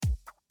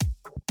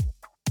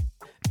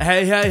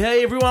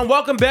Hey, everyone.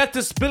 Welcome back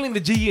to Spilling the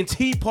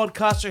G&T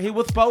podcast. You're here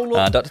with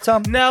Paolo. Dr.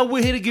 Tom. Now,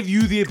 we're here to give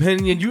you the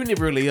opinion you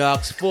never really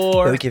asked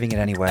for. We're giving it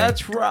anyway.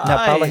 That's right.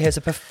 Now, Paolo here's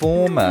a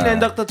performer.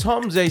 And Dr.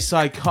 Tom's a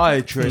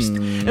psychiatrist.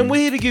 And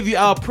we're here to give you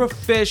our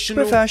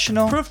professional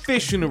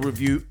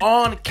review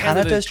on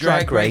Canada's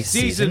Drag Race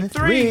Season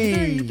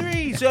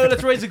 3. So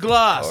let's raise a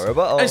glass Or a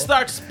bottle. and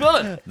start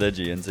spilling. The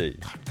G&T.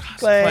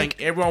 Clank.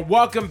 Everyone,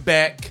 welcome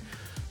back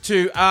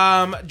to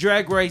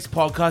Drag Race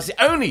Podcast,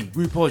 the only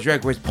RuPaul's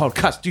Drag Race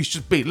podcast you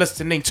should be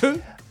listening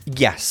to.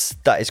 Yes,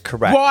 that is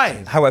correct.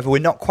 Why? However, we're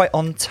not quite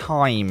on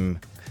time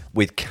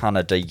with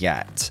Canada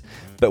yet,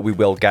 but we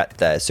will get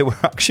there. So we're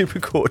actually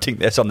recording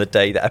this on the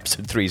day that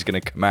episode 3 is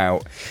going to come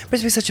out. But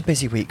it's been such a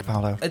busy week,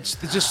 Paolo. There's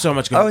just so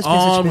much going it's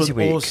been such a on busy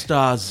with week. All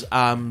Stars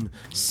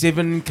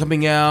 7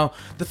 coming out.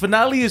 The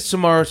finale is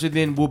tomorrow, so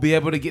then we'll be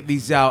able to get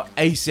these out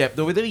ASAP,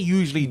 though we don't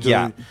usually do.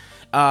 Yeah.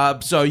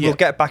 We'll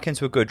get back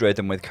into a good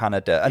rhythm with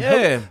Canada.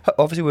 And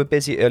obviously we're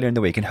busy earlier in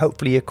the week, and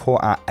hopefully you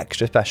caught our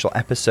extra special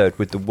episode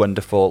with the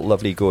wonderful,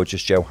 lovely,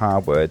 gorgeous Joe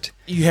Harwood.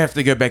 You have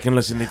to go back and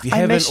listen if you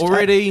haven't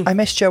already. I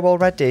missed Joe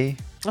already.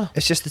 Oh.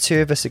 It's just the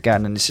two of us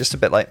again, and it's just a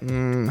bit like, you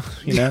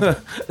know.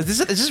 This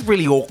is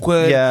really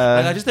awkward.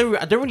 Yeah. Like,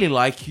 I don't really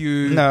like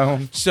you. No.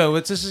 So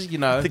it's just,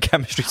 The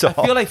chemistry's off.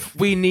 I feel like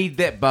we need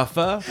that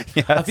buffer.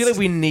 Yes. I feel like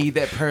we need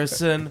that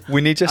person.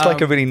 We need just like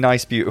a really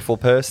nice, beautiful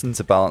person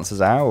to balance us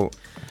out.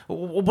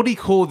 What do you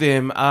call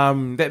them?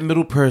 That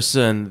middle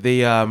person.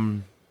 The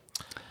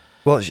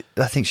Well,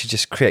 I think she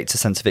just creates a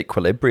sense of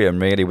equilibrium,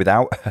 really,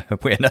 without her.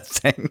 We're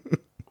nothing.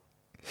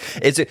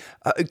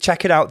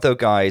 Check it out, though,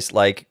 guys.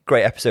 Like,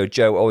 great episode.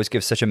 Joe always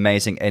gives such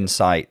amazing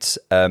insights.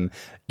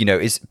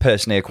 Is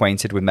personally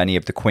acquainted with many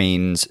of the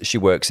queens. She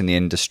works in the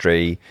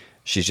industry.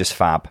 She's just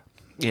fab.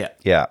 Yeah.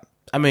 Yeah.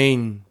 I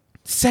mean,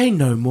 say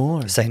no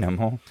more. Say no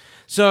more.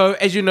 So,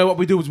 as you know, what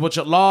we do is watch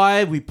it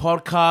live, we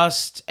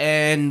podcast,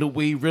 and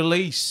we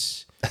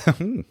release.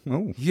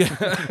 Ooh. Yeah.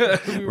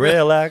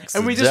 Relax.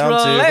 And we just down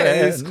to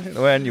relax.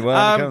 when you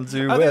want to come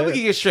to I think we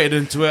can get straight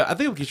into it.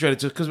 Because it's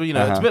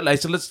a bit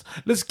late. So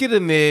let's get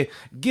in there,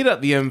 get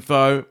up the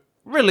info,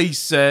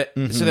 release it,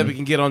 so that we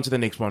can get on to the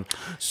next one.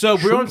 So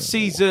we're on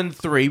season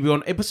 3. We're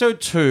on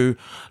episode 2.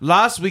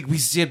 Last week we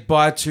said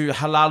bye to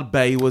Halal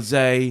Bay.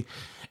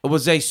 It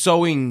was a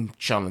sewing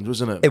challenge,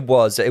 wasn't it? It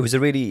was. It was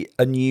a really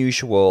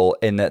unusual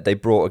in that they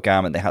brought a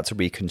garment they had to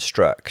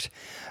reconstruct.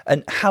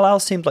 And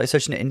Halal seemed like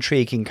such an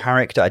intriguing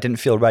character. I didn't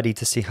feel ready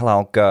to see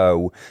Halal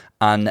go.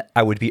 And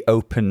I would be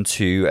open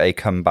to a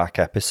comeback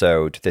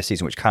episode this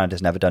season, which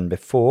Canada's never done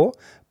before.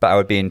 But I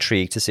would be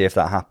intrigued to see if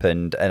that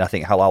happened. And I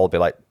think Halal will be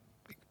like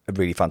a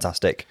really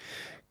fantastic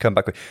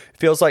comeback.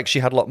 Feels like she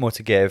had a lot more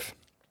to give.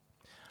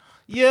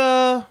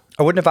 Yeah.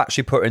 I wouldn't have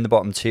actually put her in the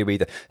bottom 2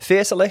 either.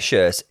 Fierce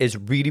Alicious is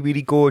really,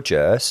 really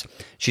gorgeous.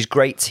 She's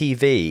great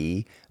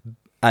TV,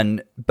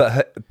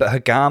 but her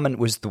garment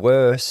was the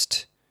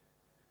worst.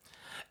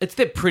 It's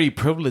that pretty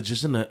privilege,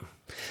 isn't it?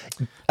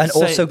 And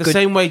also the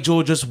same way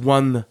Georges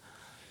won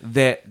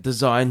that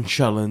design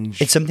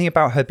challenge. It's something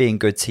about her being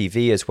good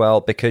TV as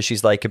well, because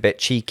she's like a bit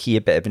cheeky,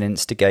 a bit of an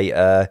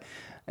instigator,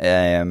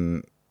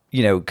 kind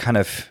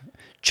of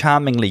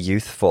charmingly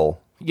youthful.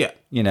 Yeah.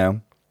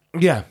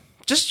 Yeah,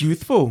 just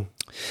youthful.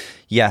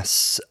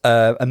 Yes,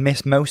 and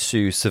Miss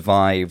Mosu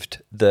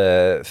survived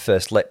the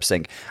first lip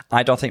sync.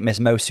 I don't think Miss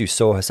Mosu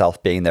saw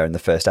herself being there in the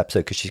first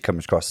episode because she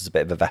comes across as a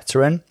bit of a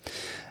veteran.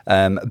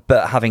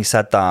 But having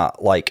said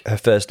that, like, her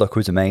first look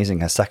was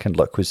amazing. Her second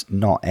look was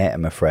not it,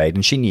 I'm afraid.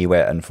 And she knew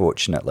it,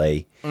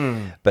 unfortunately.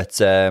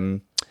 But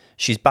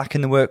she's back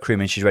in the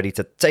workroom and she's ready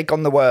to take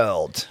on the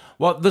world.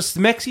 Well, this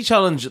Maxi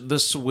Challenge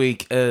this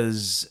week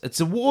it's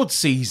award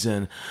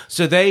season.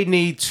 So they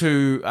need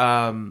to,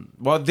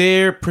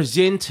 they're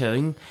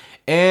presenting,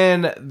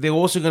 and they're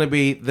also going to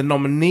be the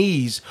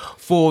nominees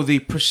for the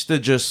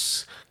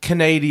prestigious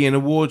Canadian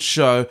award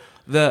show,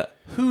 the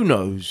Who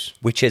Knows?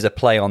 Which is a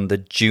play on the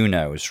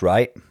Junos,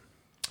 right?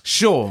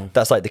 Sure.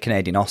 That's like the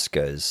Canadian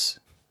Oscars.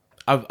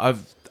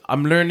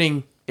 I'm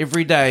learning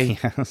every day.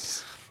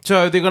 Yes.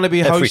 So they're going to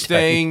be Every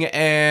hosting,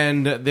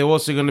 and they're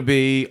also going to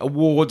be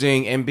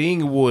awarding and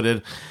being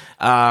awarded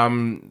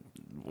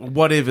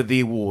whatever the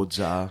awards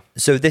are.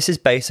 So this is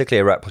basically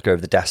a replica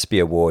of the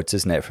Despy Awards,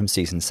 isn't it, from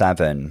season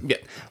 7? Yeah.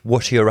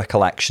 What are your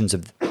recollections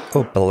of...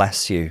 Oh,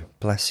 bless you,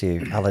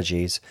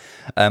 allergies.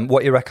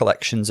 What are your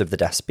recollections of the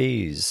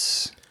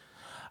Despies?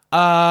 If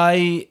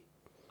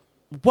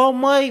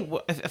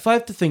I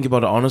have to think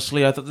about it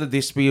honestly, I thought the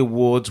Despy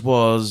Awards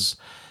was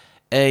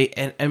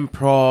an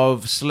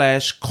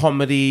improv /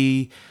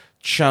 comedy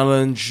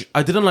challenge.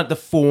 I didn't like the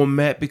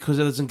format because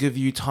it doesn't give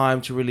you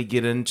time to really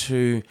get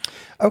into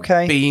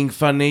being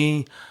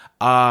funny.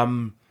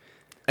 And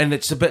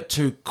it's a bit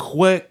too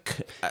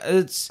quick.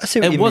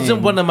 It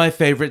wasn't one of my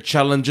favorite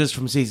challenges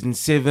from season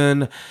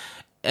 7,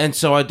 and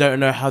so I don't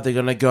know how they're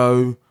gonna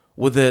go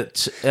with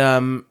it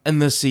in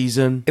this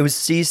season. It was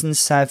season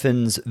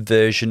 7's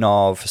version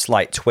of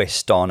slight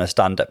twist on a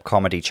stand-up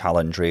comedy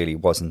challenge, really,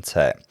 wasn't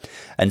it?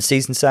 And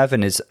season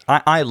 7 is...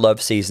 I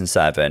love season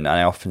 7, and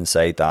I often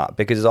say that,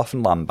 because it's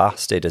often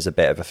lambasted as a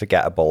bit of a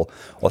forgettable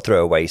or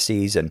throwaway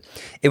season.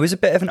 It was a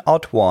bit of an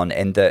odd one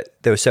in that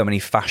there were so many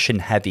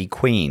fashion-heavy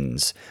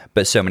queens,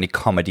 but so many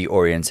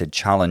comedy-oriented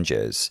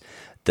challenges,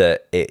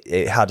 that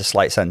it had a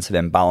slight sense of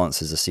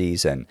imbalance as a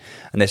season.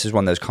 And this is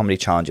one of those comedy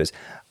challenges.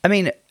 I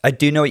mean, I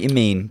do know what you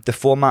mean. The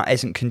format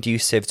isn't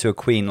conducive to a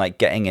queen like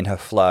getting in her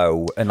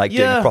flow and like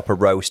doing a proper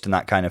roast and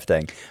that kind of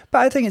thing. But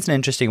I think it's an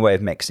interesting way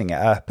of mixing it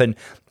up. And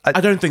I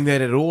don't think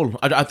that at all.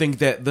 I think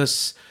that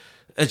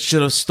it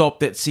should have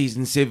stopped at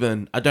season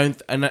 7. I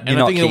don't, and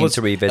I think it was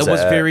to revisit it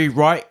was very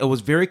right. It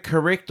was very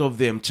correct of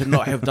them to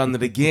not have done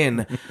it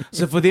again.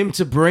 So for them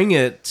to bring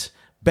it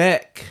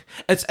back,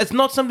 it's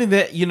not something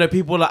that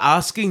people are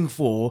asking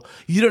for.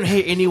 You don't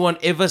hear anyone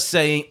ever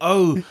saying,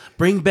 "Oh,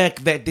 bring back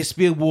that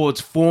Despy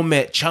Awards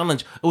format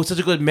challenge." It was such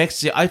a good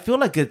message. I feel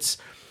like it's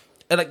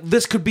like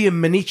this could be a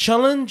mini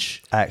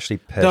challenge. I actually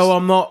pissed. Though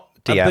I'm not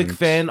a big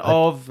fan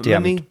of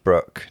mini.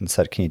 Brooke and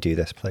said, "Can you do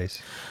this,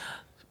 please?"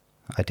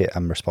 I did.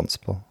 I'm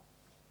responsible.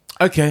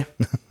 Okay.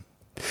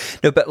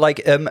 No, but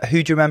like,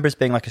 who do you remember as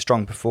being like a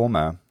strong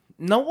performer?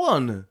 No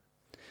one.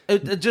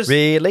 It just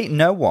really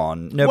no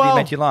one. Nobody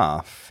made you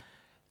laugh.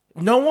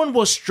 No one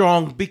was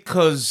strong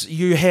because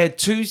you had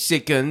 2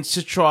 seconds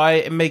to try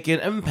and make an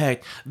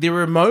impact. There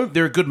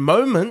were good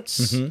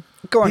moments.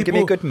 Mm-hmm. Go on, give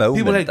me a good moment.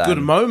 People had good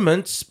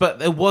moments,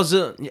 but it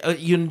wasn't.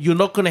 You're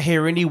not going to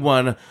hear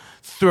anyone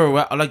throw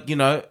out like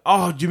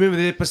Oh, do you remember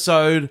the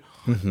episode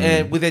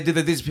where they did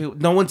this?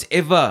 No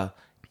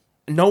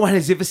one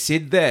has ever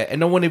said that, and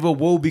no one ever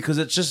will, because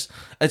it's just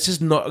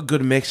not a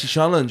good maxi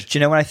challenge. Do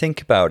you know, when I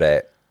think about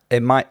it,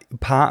 it might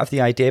part of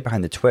the idea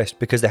behind the twist,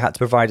 because they had to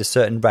provide a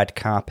certain red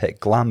carpet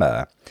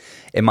glamour.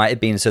 It might have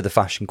been so the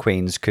fashion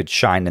queens could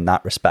shine in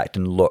that respect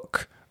and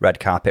look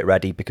red carpet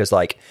ready, because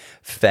like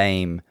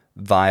Fame,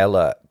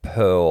 Violet,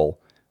 Pearl,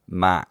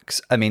 Max,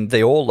 I mean,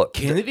 they all look...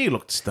 Kennedy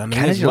looked stunning.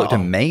 Kennedy looked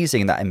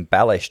amazing in that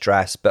embellished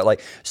dress, but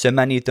like so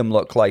many of them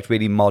look like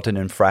really modern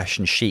and fresh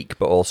and chic,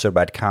 but also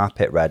red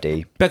carpet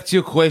ready. Back to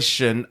your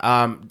question,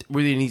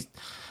 were there any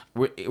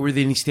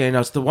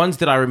standouts? The ones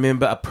that I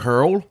remember are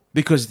Pearl,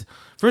 because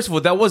first of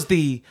all, that was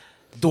the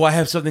 "Do I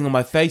Have Something on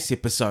My Face"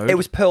 episode. It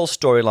was Pearl's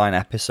storyline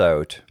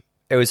episode.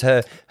 It was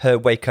her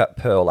Wake Up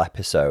Pearl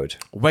episode.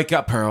 Wake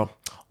up, Pearl.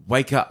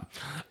 Wake up.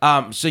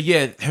 So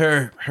yeah,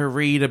 her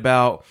read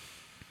about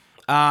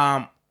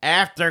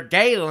after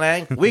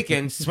Galen, we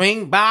can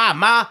swing by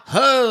my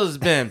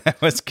husband.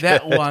 That was good.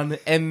 That one.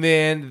 And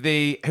then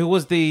who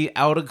was the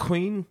Elder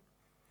Queen?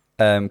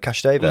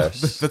 Cash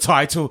Davis. The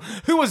title.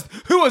 Who was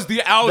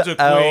the Elder Queen?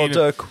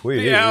 Elder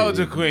Queen. The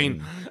Elder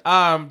Queen.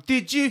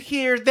 Did you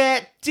hear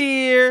that,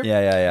 dear?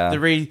 Yeah. The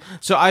read.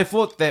 So I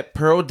thought that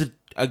Pearl did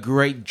a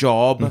great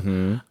job.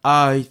 Mm-hmm.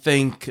 I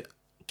think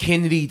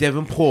Kennedy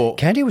Davenport.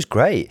 Kennedy was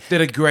great. Did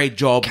a great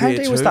job.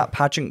 Kennedy there was too. that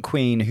pageant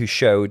queen who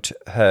showed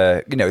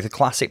her, the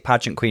classic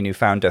pageant queen who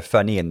found her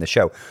funny in the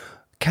show.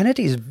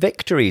 Kennedy's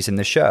victories in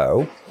the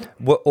show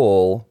were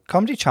all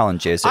comedy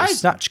challenges. It was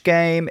Snatch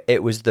Game.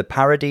 It was the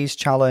Parodies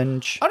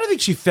Challenge. I don't think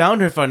she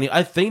found her funny.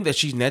 I think that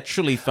she's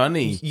naturally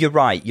funny. You're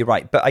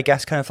right. But I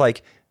guess kind of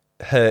like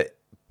her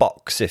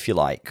box, if you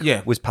like,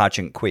 was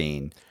pageant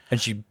queen. And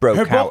she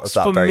broke out of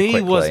that very quickly.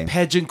 For me was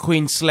pageant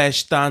queen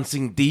 /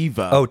 dancing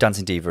diva. Oh,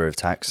 dancing diva of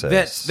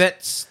Texas.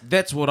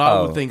 That's what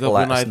I would think of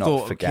when I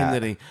thought of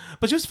Kennedy.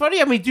 But she was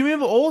funny. I mean, do you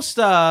remember All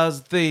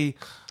Stars? The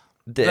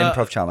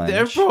improv challenge. The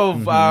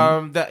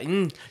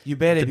improv. You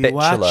better be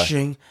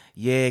watching.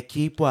 Yeah,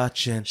 keep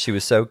watching. She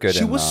was so good.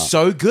 She was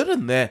so good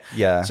in there.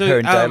 Yeah, so, her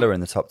and Dale are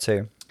in the top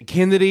 2.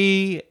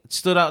 Kennedy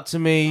stood out to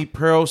me.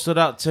 Pearl stood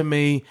out to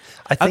me.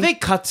 I think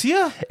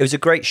Katya. It was a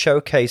great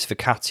showcase for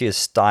Katya's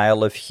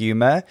style of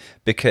humor,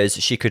 because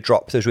she could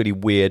drop those really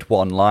weird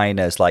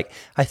one-liners. Like,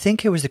 I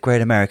think it was the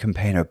great American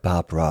painter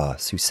Bob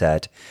Ross who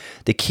said,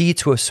 "The key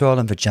to a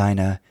swollen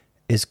vagina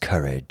is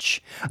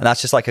courage." And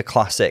that's just like a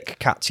classic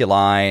Katya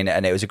line,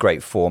 and it was a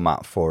great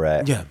format for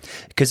it. Yeah.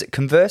 Because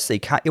conversely,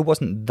 Katya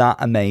wasn't that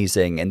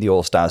amazing in the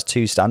All Stars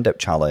 2 stand-up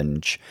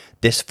challenge.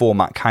 This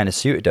format kind of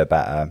suited her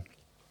better.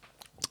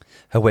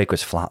 Her wig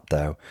was flat,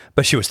 though,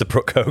 but she was the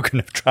Brooke Hogan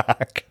of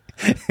drag.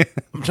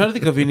 I'm trying to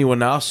think of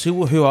anyone else.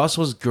 Who else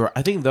was great?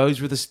 I think those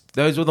were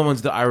the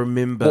ones that I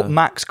remember. Well,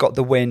 Max got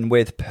the win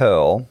with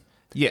Pearl.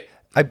 Yeah.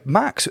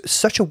 Max,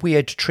 such a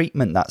weird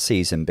treatment that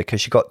season,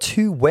 because she got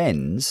 2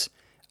 wins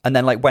and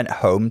then like went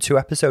home 2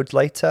 episodes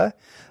later.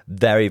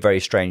 Very, very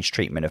strange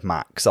treatment of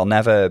Max. I'll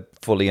never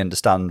fully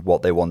understand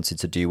what they wanted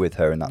to do with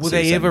her in that season.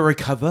 Will they ever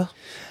recover,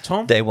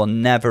 Tom? They will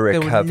never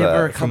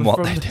recover from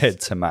what they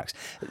did to Max.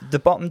 The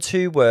bottom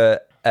 2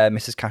 were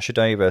Mrs. Kasha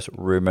Davis,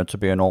 rumoured to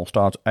be an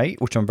All-Stars 8,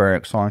 which I'm very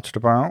excited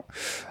about,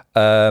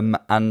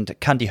 and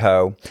Candy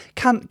Ho.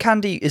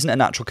 Candy isn't a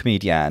natural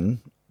comedian.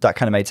 That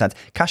kind of made sense.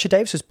 Kasha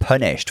Davis was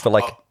punished for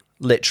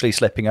literally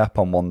slipping up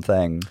on one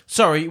thing.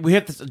 Sorry, we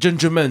had this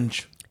Ginger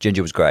Minge.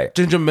 Ginger was great.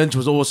 Ginger Minge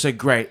was also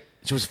great.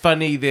 She was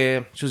funny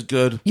there. She was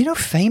good. You know,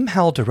 Fame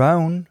held her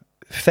own.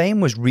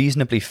 Fame was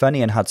reasonably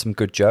funny and had some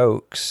good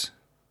jokes.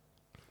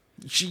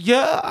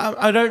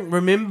 I don't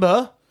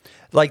remember.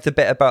 Like the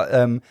bit about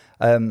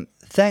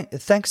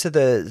thanks to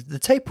the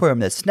tapeworm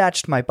that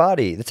snatched my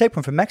body, the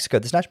tapeworm from Mexico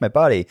that snatched my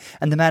body,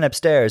 and the man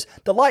upstairs.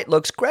 The light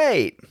looks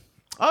great.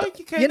 Oh,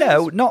 okay. You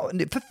know, not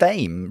for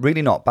Fame,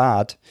 really not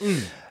bad.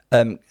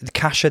 The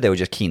Kasha, they were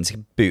just keen to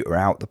boot her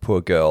out, the poor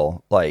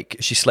girl. Like,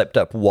 she slipped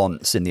up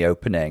once in the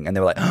opening, and they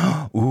were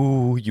like,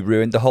 ooh, you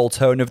ruined the whole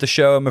tone of the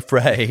show, I'm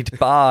afraid.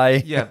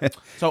 Bye. Yeah.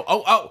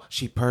 So,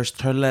 she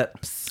pursed her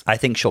lips. I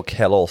think she'll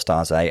kill All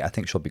Stars 8. I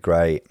think she'll be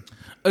great.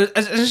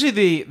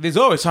 Essentially, there's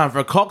always time for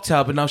a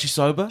cocktail, but now she's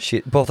sober.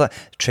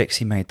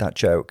 Trixie made that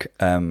joke,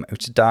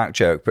 which is a dark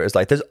joke, but it's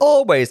like, there's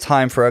always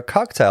time for a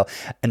cocktail,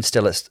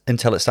 until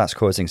it starts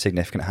causing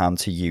significant harm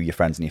to you, your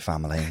friends, and your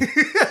family.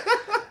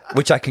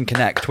 Which I can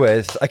connect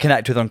with. I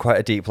connect with on quite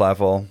a deep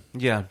level.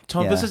 Yeah.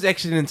 Tom, this is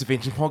actually an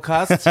intervention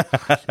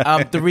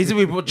podcast. The reason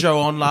we brought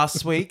Joe on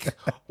last week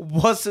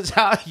was to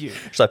tell you.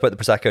 Should I put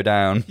the Prosecco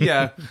down?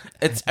 Yeah.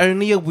 It's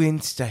only a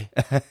Wednesday.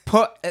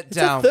 Put it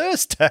down. It's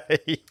a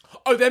Thursday.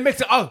 Oh, that makes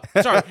it... Oh,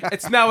 sorry.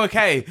 It's now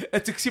okay.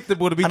 It's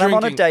acceptable to be drinking.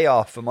 I'm on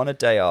a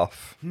day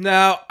off.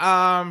 Now,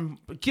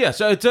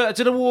 so it's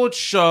an award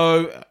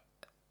show.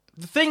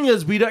 The thing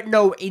is, we don't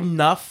know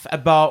enough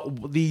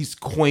about these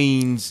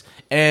queens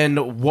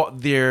and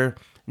what their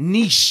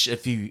niche,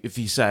 if you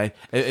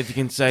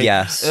can say,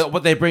 yes,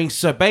 what they bring.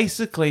 So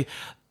basically,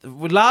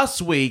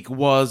 last week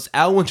was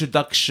our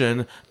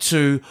introduction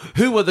to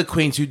who are the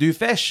queens who do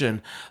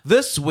fashion.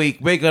 This week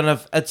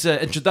it's an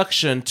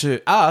introduction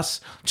to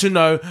us to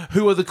know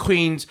who are the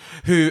queens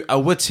who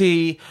are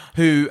witty,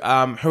 who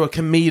are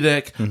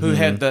comedic, who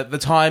have the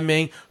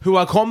timing, who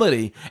are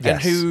comedy,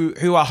 and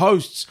who are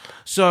hosts.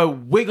 So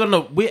we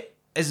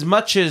as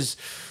much as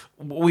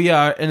we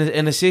are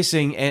in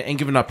assessing and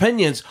giving our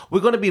opinions,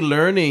 we're going to be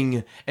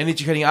learning and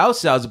educating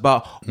ourselves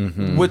about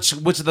which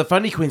are the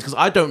funny queens, because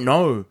I don't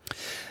know.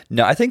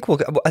 No, I think we'll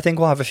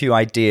have a few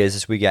ideas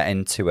as we get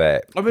into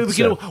it. I mean,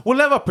 we'll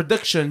have our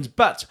predictions,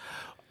 but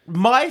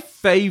my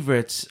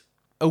favorite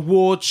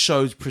award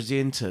shows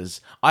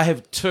presenters, I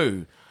have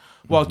two.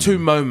 Well, two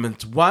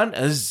moments. One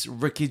is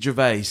Ricky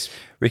Gervais.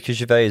 Ricky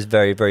Gervais is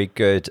very, very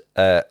good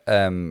at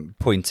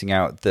pointing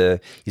out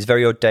he's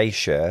very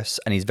audacious,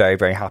 and he's very,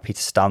 very happy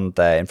to stand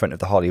there in front of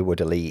the Hollywood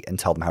elite and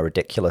tell them how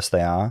ridiculous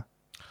they are.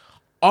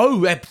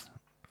 Oh,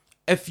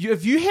 if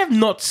you have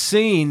not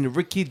seen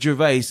Ricky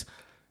Gervais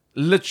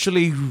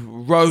literally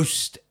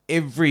roast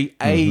every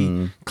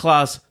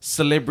A-class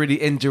celebrity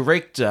and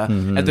director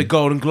at the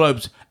Golden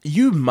Globes,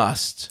 you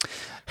must.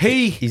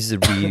 He's a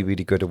really,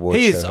 really good award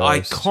show is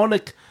host.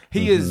 Iconic.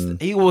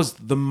 He was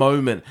the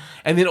moment.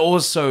 And then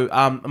also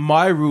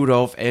Maya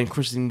Rudolph and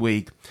Kristen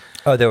Wiig.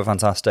 Oh, they were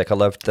fantastic. I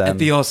loved them. At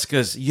the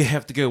Oscars, you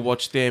have to go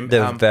watch them.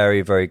 They're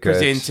very, very good.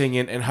 Presenting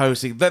and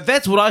hosting.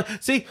 That's what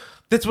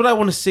I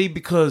want to see,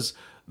 because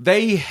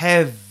they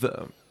have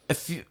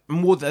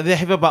they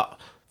have about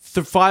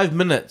 5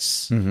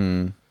 minutes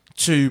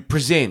to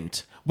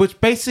present,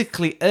 which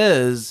basically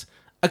is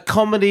a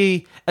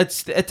comedy.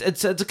 It's a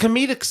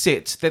comedic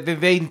set that they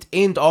then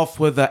end off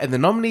with, and the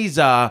nominees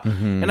are.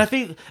 And I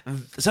think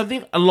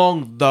something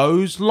along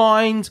those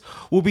lines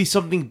will be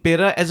something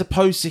better, as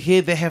opposed to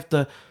here they have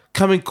to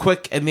come in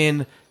quick and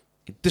then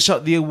dish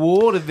out the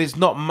award, and there's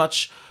not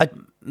much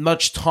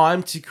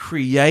time to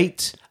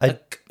create a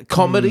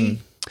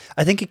comedy.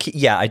 I think,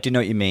 I do know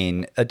what you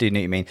mean.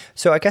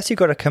 So I guess you've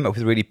got to come up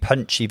with really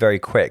punchy, very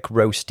quick,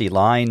 roasty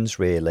lines,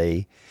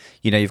 really.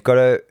 You know, you've got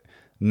to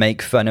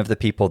make fun of the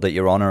people that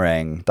you're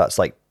honouring. That's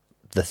like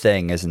the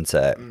thing, isn't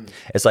it?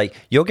 It's like,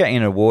 you're getting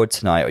an award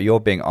tonight, or you're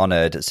being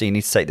honoured, so you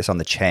need to take this on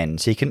the chin.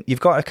 So you've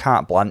got a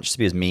carte blanche to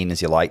be as mean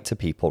as you like to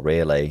people,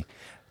 really.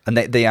 And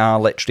they are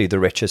literally the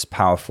richest,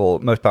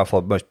 most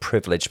powerful, most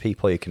privileged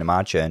people you can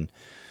imagine.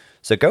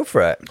 So go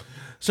for it.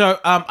 So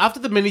after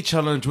the mini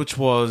challenge, which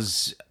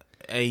was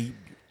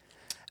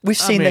we've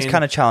seen this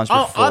kind of challenge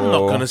before. I'm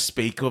not going to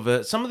speak of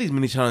it. Some of these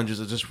mini challenges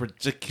are just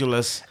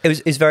ridiculous.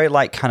 It's very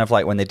kind of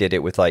like when they did it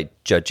with like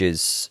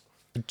judges'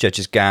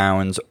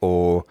 gowns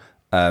or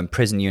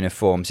prison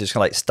uniforms. Just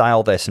kind of like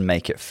style this and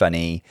make it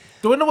funny.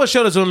 The winner was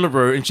Shelazon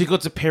LaRue, and she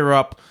got to pair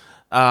up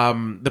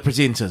the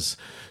presenters.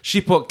 She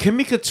put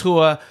Kimmy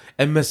Couture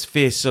and Miss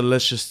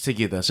Fairsalicious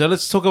together. So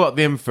let's talk about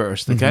them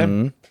first,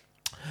 okay?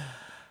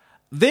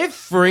 They're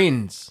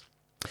friends.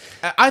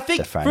 I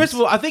think, first of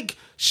all,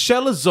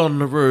 Shelazon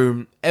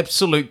LaRue,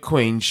 absolute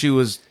queen. She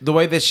was, the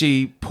way that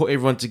she put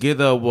everyone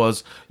together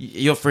was,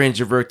 your friends,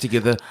 you work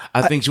together.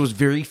 I think she was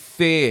very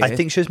fair. I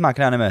think she was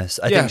magnanimous.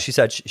 I think she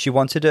said she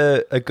wanted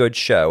a good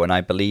show, and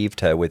I believed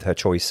her with her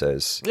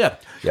choices. Yeah.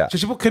 So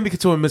she put Kimmy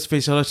Couture and Miss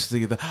Fairsalicious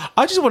together.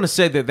 I just want to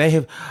say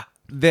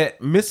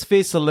that Miss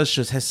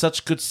Fairsalicious has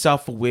such good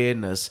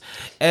self-awareness,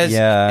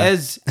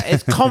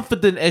 as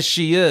confident as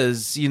she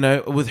is, you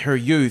know, with her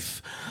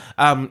youth.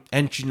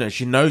 And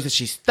she knows that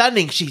she's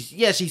stunning. She's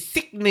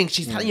sickening.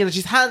 She's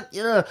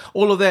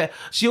all of that.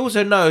 She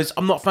also knows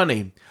I'm not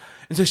funny.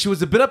 And so she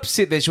was a bit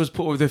upset that she was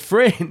put with her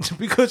friend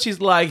because she's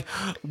like,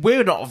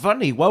 we're not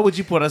funny. Why would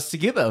you put us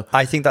together?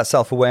 I think that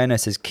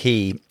self-awareness is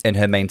key in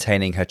her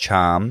maintaining her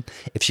charm.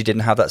 If she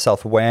didn't have that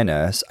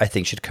self-awareness, I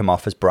think she'd come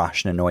off as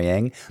brash and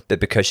annoying. But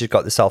because she's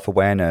got the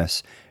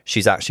self-awareness,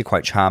 she's actually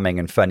quite charming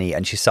and funny,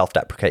 and she's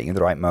self-deprecating in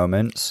the right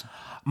moments.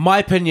 My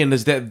opinion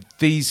is that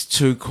these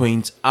two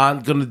queens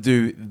aren't going to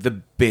do the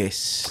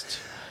best.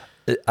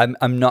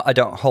 I'm not. I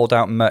don't hold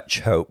out much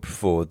hope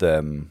for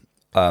them.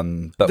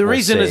 But the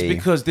reason is see.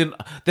 because they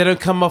don't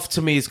come off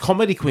to me as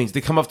comedy queens.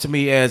 They come off to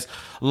me as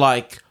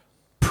like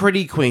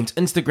pretty queens,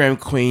 Instagram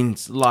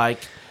queens. Like,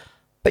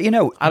 But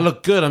I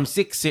look good, I'm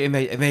sexy, and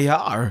they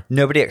are.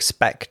 Nobody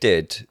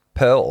expected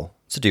Pearl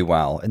to do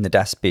well in the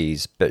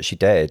Despies, but she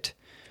did.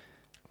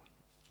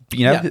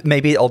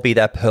 Maybe it'll be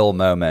their Pearl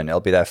moment.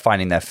 It'll be their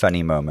finding their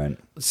funny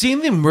moment.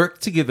 Seeing them work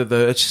together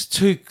though, it's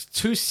just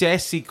two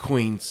sassy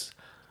queens.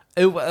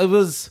 It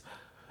was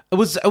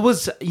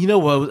you know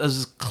what, it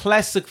was a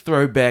classic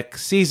throwback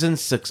season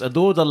 6,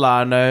 Adore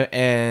Delano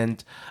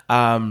and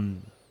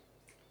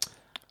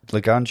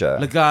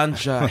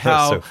Laganja.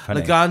 How So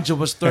funny. Laganja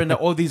was throwing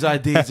out all these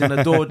ideas and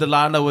Adore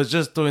Delano was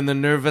just doing the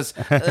nervous.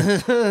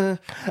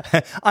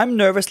 I'm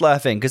nervous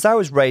laughing because I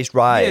was raised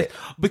right.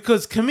 Yeah,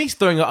 because Camille's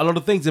throwing out a lot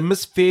of things and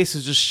Miss Fierce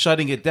is just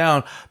shutting it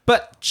down.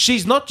 But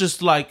she's not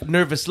just like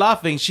nervous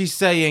laughing. She's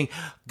saying,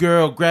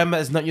 girl, grammar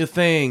is not your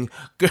thing.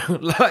 Girl,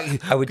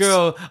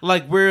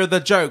 like, where are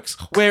the jokes?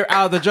 Where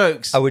are the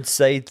jokes? I would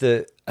say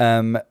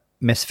that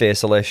Miss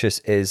Fierce Alicious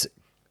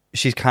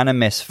she's kind of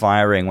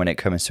misfiring when it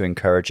comes to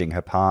encouraging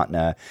her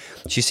partner.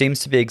 She seems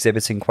to be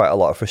exhibiting quite a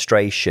lot of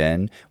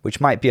frustration, which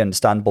might be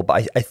understandable,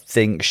 but I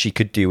think she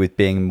could do with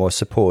being more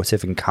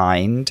supportive and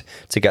kind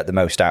to get the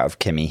most out of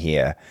Kimmy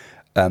here.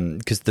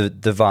 Because the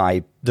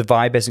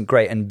vibe isn't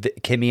great, and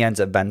Kimmy ends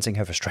up venting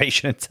her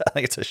frustration and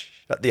telling her to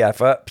shut the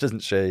F up, doesn't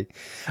she?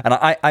 And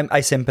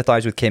I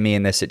sympathise with Kimmy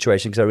in this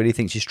situation because I really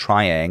think she's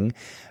trying,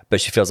 but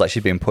she feels like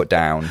she's being put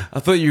down. I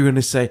thought you were going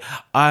to say,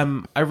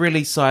 I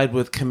really side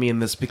with Camille in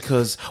this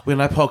because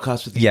when I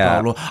podcast with you,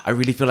 Paolo, I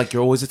really feel like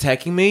you're always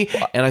attacking me,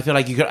 and I feel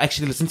like you could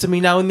actually listen to me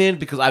now and then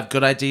because I have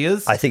good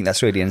ideas. I think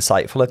that's really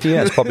insightful of you.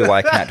 That's probably why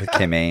I connect with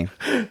Kimmy.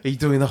 Are you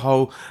doing the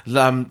whole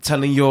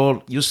telling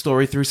your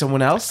story through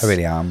someone else? I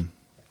really am.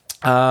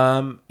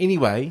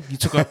 Anyway, you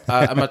took up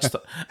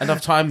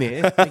enough time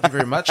there. Thank you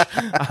very much.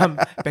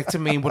 Back to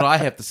me and what I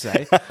have to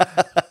say.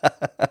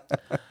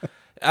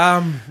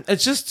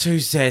 It's just two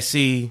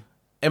sassy,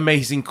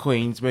 amazing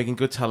queens making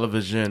good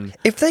television.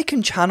 If they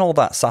can channel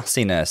that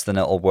sassiness, then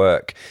it'll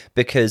work.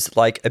 Because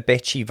like a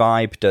bitchy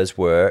vibe does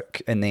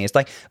work in these.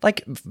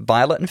 Like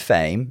Violet and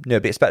Fame,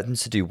 nobody expected them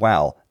to do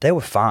well. They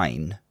were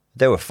fine.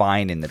 They were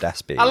fine in the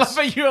Despies. I love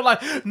how you were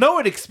like, no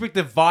one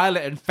expected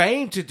Violet and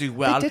Fame to do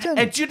well. They didn't.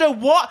 And you know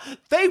what?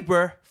 They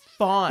were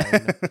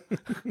fine.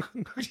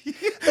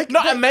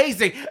 Not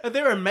amazing.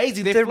 They were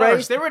amazing. They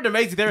flourished. They weren't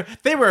amazing.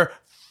 They were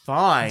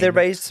fine. They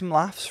raised some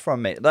laughs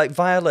from me. Like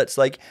Violet's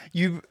like,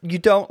 you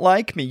don't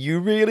like me. You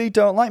really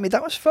don't like me.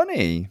 That was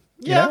funny.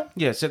 Yeah. You know?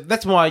 Yeah. So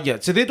that's why,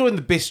 So they're doing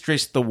the Best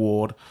Dressed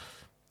Award.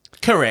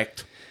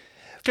 Correct.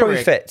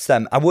 Probably fits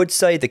them. I would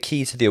say the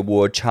key to the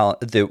award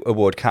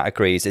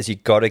categories is you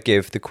got to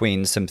give the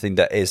queens something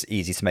that is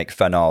easy to make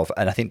fun of,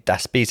 and I think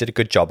Despies did a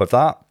good job of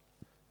that.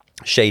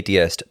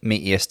 Shadiest,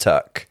 meatiest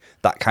tuck,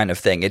 that kind of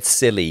thing. It's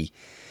silly,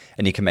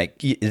 and you can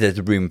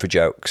there's room for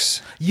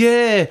jokes.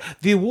 Yeah,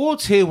 the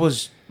awards here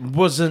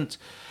wasn't.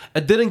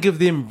 It didn't give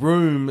them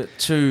room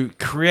to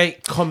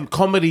create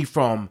comedy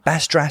from.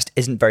 Best dressed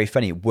isn't very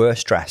funny.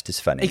 Worst dressed is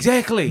funny.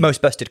 Exactly.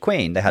 Most busted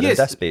queen. They had in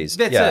Despies.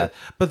 That's it.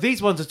 But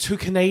these ones are too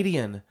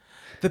Canadian.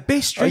 The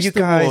Best Dressed you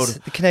guys, Award,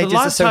 the Canadians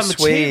are so Lifetime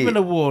sweet. Achievement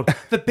Award,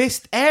 the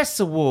Best Ass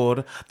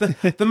Award,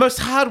 the Most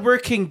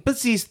Hardworking,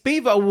 Busiest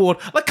Beaver Award.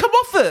 Like, come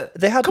off it.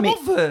 They had come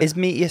off it. Is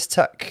meatiest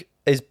tuck?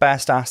 Is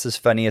Best Ass as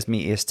funny as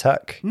Meatiest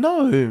Tuck?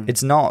 No.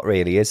 It's not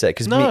really, is it?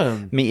 Because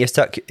Meatiest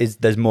Tuck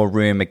there's more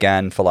room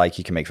again for like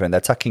you can make fun of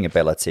their tucking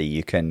ability.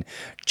 You can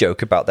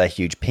joke about their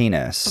huge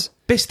penis.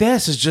 Best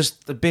Ass is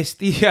just the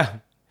best. Yeah.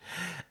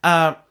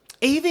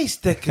 Evie's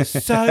dick is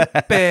so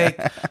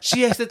big,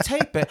 she has to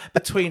tape it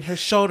between her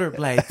shoulder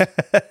blades.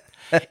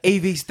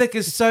 Evie's dick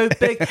is so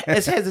big,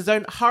 it has its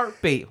own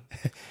heartbeat.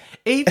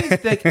 Evie's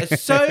dick is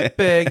so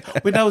big,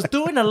 when I was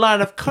doing a line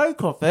of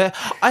coke off it,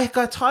 I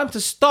got time to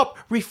stop,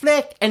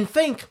 reflect, and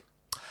think,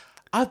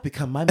 I've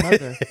become my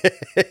mother.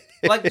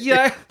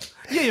 Yeah,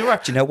 you're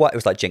right. Do you know what? It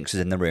was like Jinx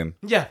was in the room.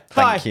 Yeah.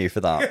 Thank you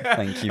for that.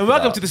 Thank you. And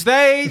welcome to the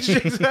stage.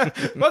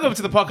 Welcome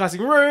to the podcasting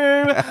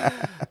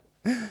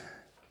room.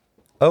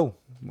 Oh,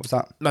 what was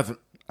that? Nothing.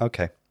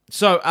 Okay.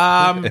 So,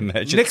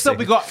 Emergency. next up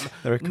we got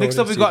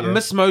studio.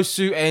 Miss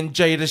Mosu and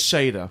Jada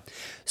Shader.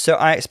 So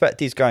I expect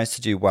these guys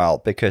to do well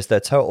because they're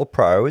total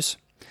pros.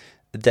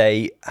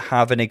 They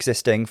have an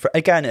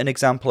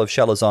example of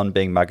Shelazon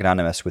being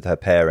magnanimous with her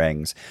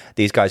pairings.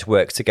 These guys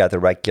work together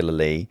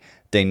regularly.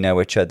 They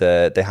know each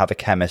other. They have a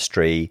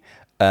chemistry.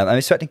 I'm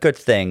expecting good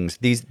things.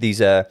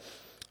 These are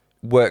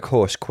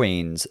workhorse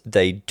queens.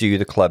 They do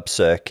the club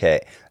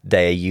circuit.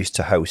 They're used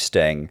to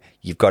hosting.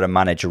 You've got to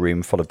manage a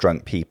room full of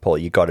drunk people.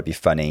 You've got to be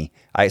funny.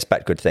 I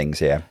expect good things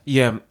here.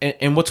 Yeah,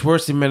 and what's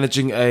worse than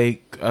managing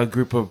a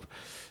group of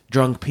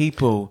drunk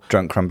people?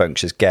 Drunk,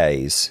 rambunctious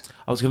gays.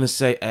 I was going to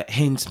say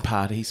hens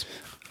parties.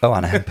 Oh,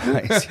 and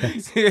empires,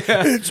 yes.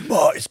 It's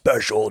my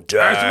special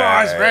day. It's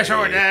my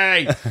special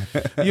day.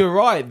 You're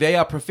right. They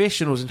are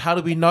professionals. And how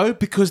do we know?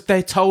 Because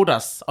they told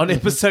us on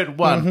episode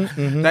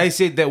 1. They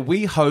said that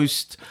we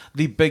host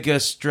the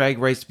biggest drag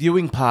race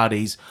viewing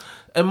parties.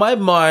 In my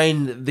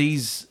mind,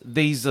 these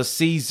are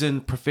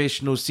seasoned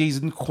professionals,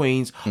 seasoned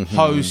queens,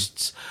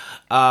 hosts.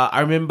 I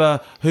remember,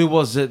 who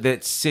was it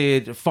that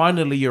said,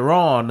 finally you're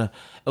on?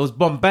 It was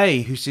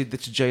Bombay who said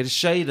that to Jada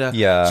Shader.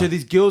 Yeah. So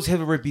these girls have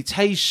a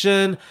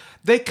reputation.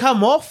 They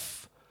come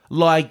off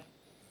like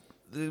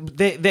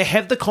they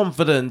have the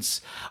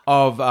confidence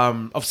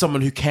of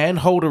someone who can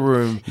hold a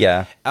room.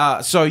 Yeah.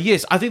 So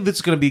yes, I think this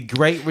is going to be a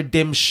great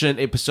redemption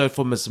episode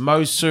for Miss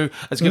Mosu.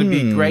 It's going to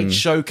be a great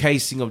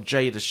showcasing of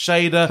Jada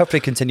Shader.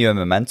 Hopefully continue a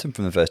momentum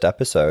from the first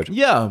episode.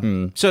 Yeah.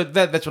 So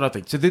that's what I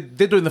think. So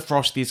they're doing the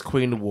Frostiest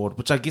Queen Award,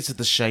 which I guess is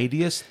the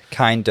shadiest.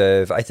 Kind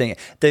of. I think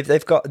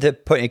they're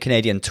putting a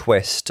Canadian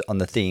twist on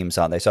the themes,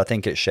 aren't they? So I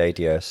think it's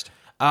shadiest.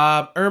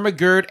 Irma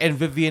Gerd and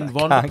Vivian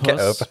Can't get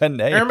over Vonderpuss. her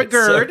name. Irma It's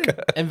so Gerd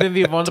good. and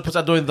Vivian Vonderpuss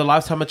are doing the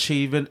Lifetime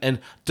Achievement and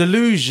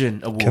Delusion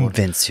Award.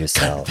 Convince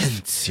yourself.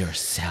 Convince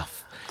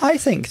yourself. I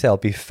think they'll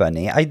be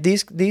funny.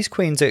 These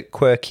queens are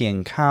quirky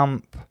and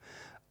camp.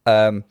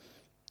 I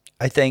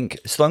think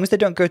as long as they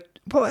don't go,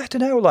 well, I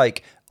don't know,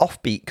 like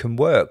offbeat can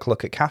work.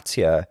 Look at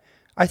Katya.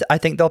 I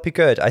think they'll be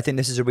good. I think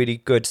this is a really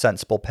good,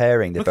 sensible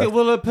pairing. Look at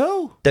Willow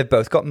Pill. They've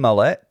both got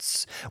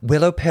mullets.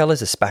 Willow Pill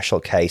is a special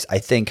case. I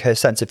think her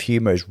sense of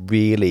humor is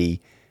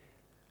really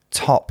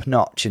top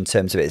notch in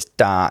terms of it's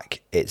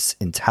dark, it's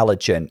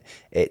intelligent,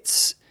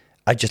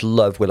 I just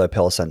love Willow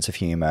Pill's sense of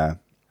humor.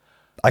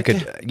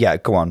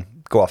 Go on.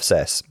 Go off,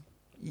 sis.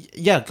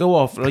 Yeah, go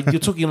off. Like you're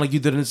talking like you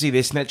didn't see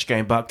their Snatch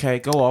Game, but okay,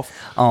 go off.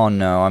 Oh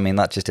no, I mean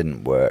that just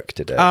didn't work,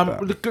 did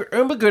it? Look,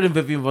 Irma Gerd and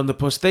Vivian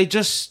Vonderpuss,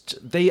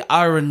 they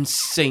are in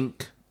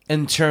sync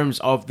in terms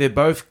of they're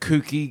both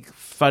kooky,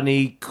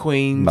 funny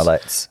queens.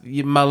 Mullets.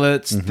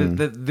 Mullets.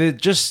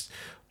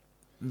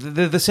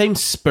 They're the same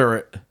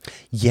spirit.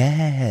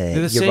 Yeah, They're the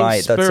you're same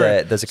right. spirit.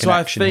 That's it. There's a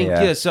connection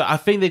here. So I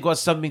think they've got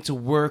something to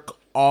work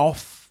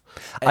off.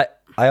 I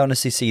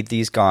honestly see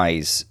these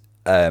guys.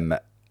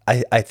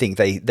 I think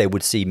they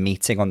would see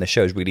meeting on the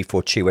show as really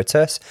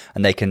fortuitous,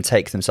 and they can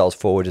take themselves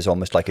forward as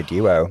almost like a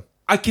duo.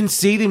 I can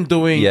see them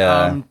doing,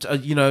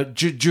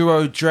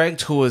 duo drag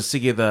tours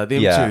together.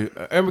 Them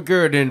two, Irma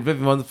Gerd and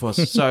Vivian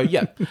Vonderpuss. So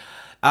yeah.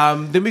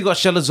 Then we got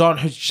Shelazon.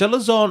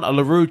 Shelazon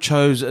LaRue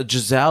chose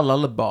Giselle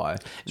Lullaby.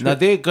 Now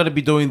they're going to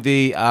be doing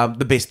the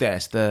best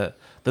ass, the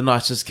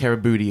nicest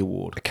Caribou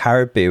Award. A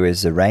caribou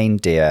is a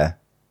reindeer.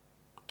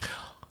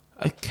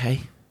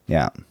 Okay.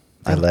 Yeah,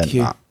 I learned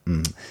that.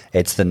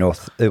 It's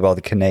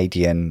the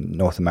Canadian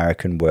North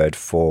American word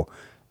for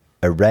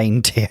a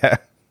reindeer.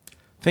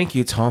 Thank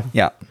you, Tom.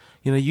 Yeah.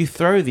 You know, you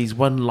throw these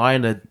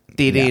one-liner,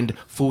 dead-end,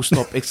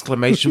 full-stop,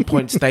 exclamation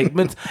point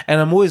statements, and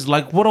I'm always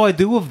like, what do I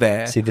do with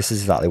that? See, this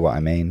is exactly what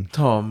I mean.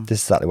 Tom. This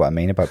is exactly what I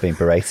mean about being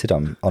berated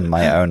on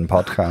my own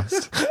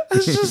podcast.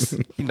 It's just,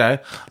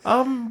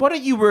 why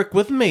don't you work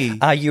with me?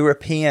 Our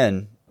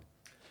European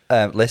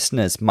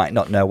listeners might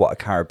not know what a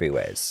caribou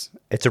is.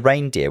 It's a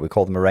reindeer. We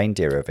call them a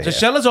reindeer over here.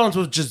 So Shelazon's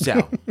was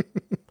Giselle.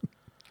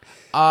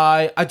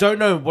 I don't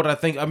know what I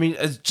think. I mean,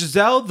 is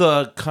Giselle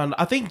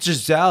I think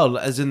Giselle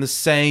is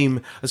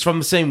from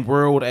the same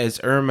world as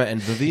Irma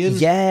and Vivian.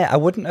 Yeah, I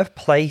wouldn't have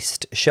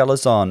placed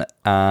Shelazon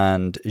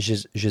and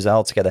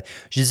Giselle together.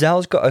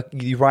 Giselle's got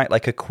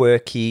like a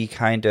quirky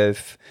kind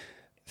of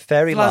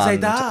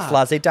fairyland.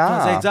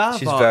 Flazé-da.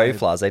 She's very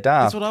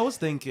flazé-da. That's what I was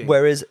thinking.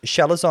 Whereas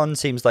Shelazon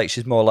seems like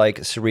she's more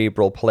like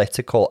cerebral,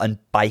 political, and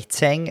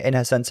biting in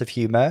her sense of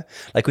humor.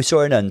 Like we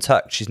saw in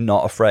Untucked, she's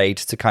not afraid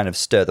to kind of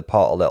stir the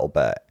pot a little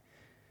bit.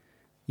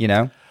 You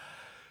know?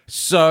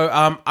 So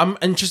I'm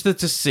interested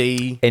to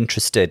see.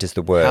 Interested is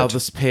the word. How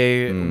this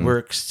pair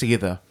works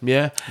together.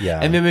 Yeah? Yeah.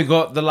 And then we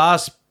got the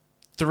last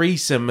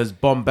threesome is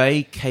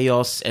Bombay,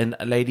 Chaos, and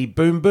Lady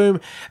Boom Boom.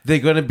 They're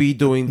going to be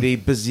doing the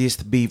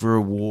Busiest Beaver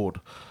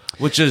Award,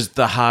 which is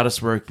the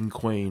hardest working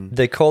queen.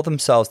 They call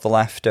themselves the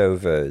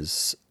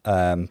Leftovers.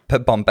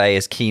 But Bombay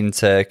is keen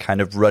to kind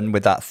of run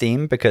with that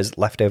theme because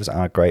leftovers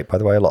are great, by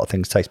the way. A lot of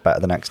things taste better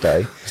the next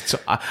day. So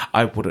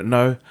I wouldn't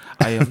know.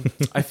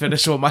 I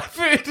finish all my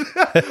food.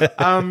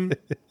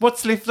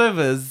 What's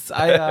leftovers?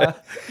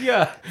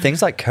 Yeah.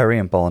 Things like curry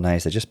and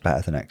bolognese are just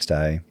better the next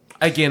day.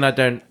 Again, I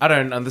don't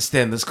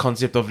understand this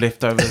concept of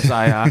leftovers.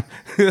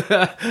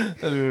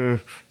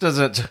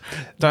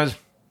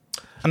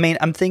 I mean,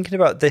 I'm thinking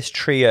about this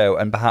trio,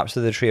 and perhaps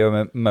the trio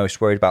I'm most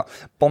worried about.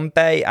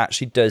 Bombay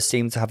actually does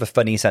seem to have a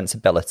funny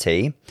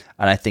sensibility,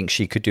 and I think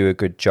she could do a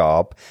good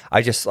job.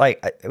 I just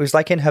it was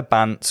like in her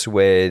bants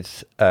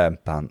with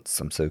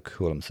bants. I'm so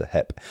cool. I'm so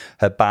hip.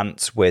 Her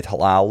bants with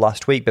Halal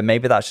last week, but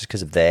maybe that's just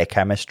because of their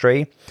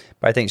chemistry.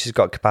 But I think she's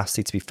got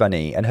capacity to be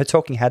funny, and her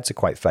talking heads are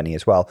quite funny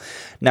as well.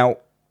 Now,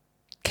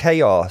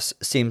 Chaos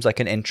seems like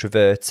an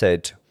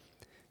introverted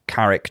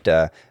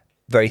character,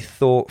 very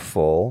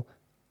thoughtful.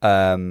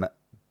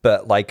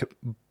 But like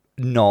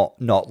not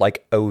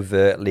like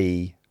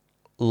overtly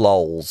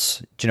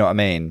lols. Do you know what I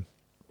mean?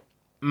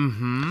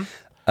 Mm-hmm.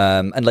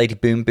 And Lady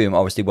Boom Boom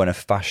obviously won a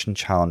fashion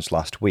challenge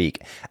last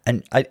week,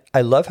 and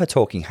I love her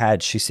talking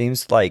head. She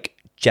seems like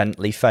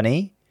gently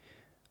funny.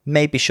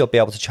 Maybe she'll be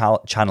able to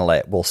channel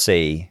it. We'll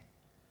see.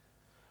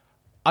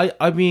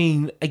 I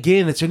mean,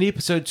 again, it's only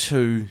episode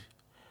 2.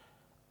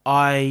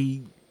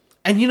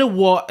 And you know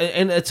what?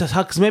 And it's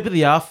hard because maybe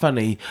they are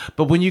funny,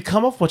 but when you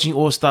come off watching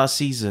All Star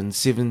Season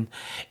 7,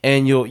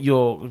 and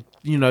you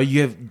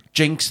have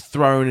Jinx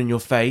thrown in your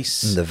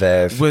face, and the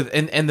Viv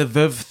and the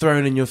Viv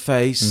thrown in your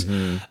face,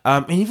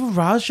 and even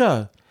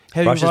Raja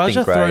having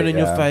Raja thrown in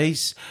your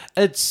face.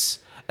 It's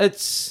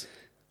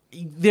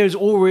there's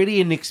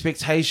already an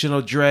expectation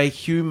of drag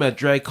humor,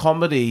 drag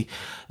comedy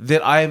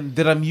that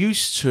I'm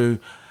used to,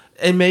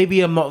 and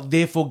maybe I'm not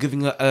therefore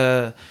giving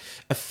a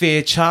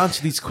fair chance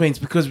to these queens,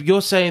 because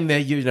you're saying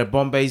that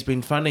Bombay's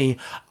been funny.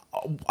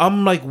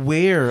 I'm like,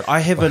 where?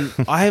 I haven't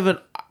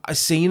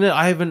seen it.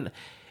 I haven't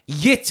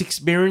yet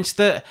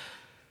experienced it.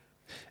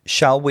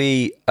 Shall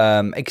we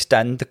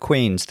extend the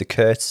queens the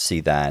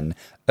courtesy then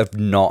of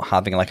not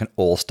having like an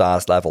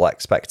all-stars level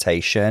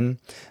expectation?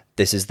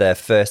 This is their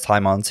first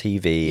time on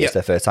TV. Yep. It's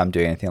their first time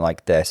doing anything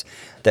like this.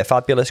 They're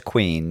fabulous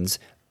queens,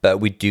 but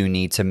we do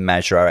need to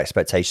measure our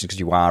expectations, because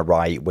you are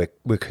right.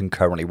 We're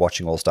concurrently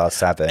watching All Stars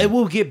 7. It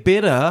will get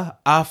better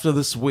after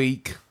this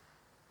week,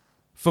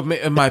 for me,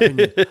 in my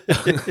opinion.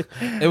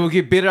 It will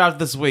get better after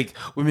this week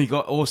when we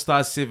got All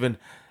Stars 7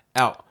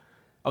 out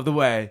of the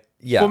way.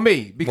 Yeah. For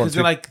me, because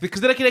then I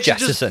can actually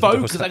just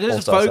focus. I can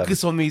just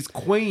focus on these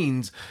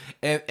queens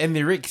and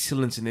their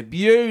excellence and their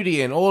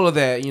beauty and all of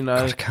that. God,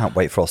 I can't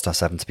wait for All Star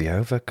 7 to be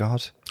over.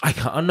 God, I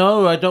can't. I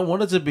know. I don't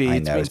want it to be. I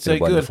know, it's been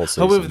so good.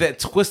 Season. However, that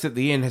twist at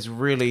the end has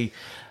really.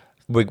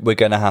 We're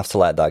gonna have to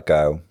let that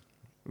go.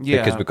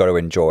 Yeah, because we've got to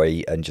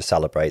enjoy and just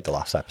celebrate the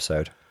last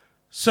episode.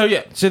 So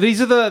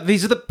these are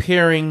the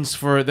pairings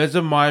for. Those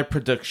are my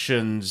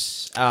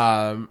predictions.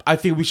 I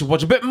think we should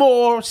watch a bit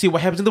more, see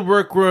what happens in the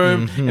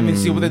workroom, and then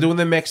see what they do on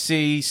the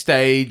Maxi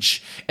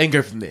stage, and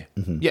go from there.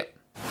 Yeah.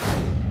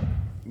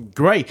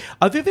 Great.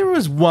 I think there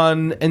was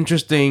one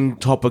interesting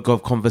topic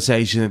of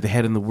conversation that they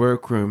had in the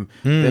workroom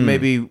that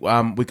maybe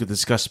we could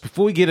discuss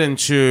before we get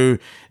into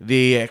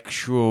the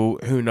actual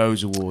Who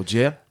Knows Awards,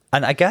 yeah?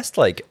 And I guess,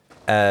 like,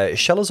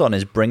 Shelazon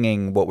is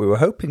bringing what we were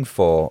hoping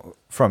for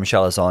from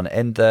Shelazon,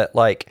 in that,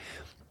 like,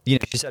 you know,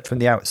 she said from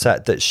the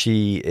outset that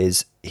she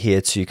is here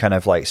to kind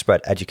of like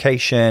spread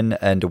education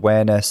and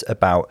awareness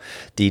about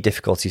the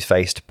difficulties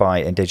faced by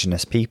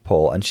Indigenous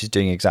people, and she's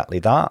doing exactly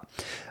that.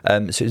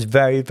 So it's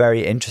very,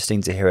 very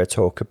interesting to hear her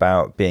talk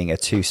about being a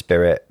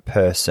two-spirit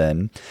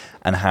person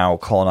and how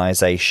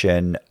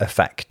colonization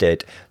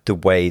affected the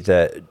way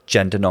that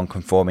gender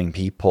non-conforming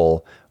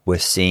people were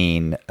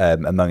seen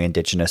among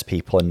Indigenous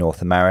people in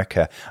North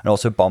America. And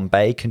also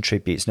Bombay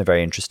contributes in a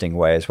very interesting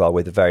way as well,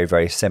 with a very,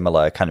 very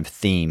similar kind of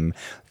theme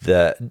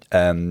that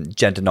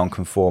gender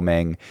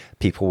non-conforming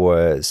people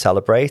were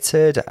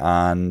celebrated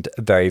and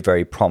very,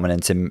 very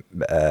prominent in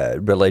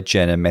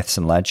religion and myths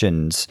and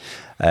legends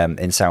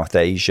in South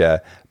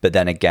Asia. But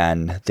then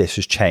again, this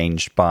was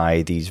changed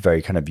by these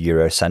very kind of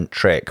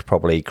Eurocentric,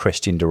 probably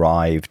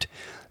Christian-derived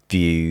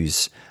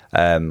views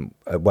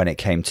when it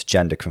came to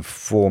gender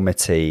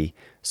conformity.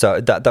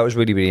 So that was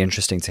really, really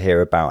interesting to hear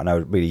about, and I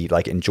really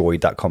enjoyed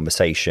that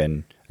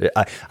conversation.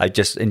 I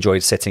just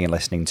enjoyed sitting and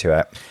listening to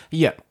it.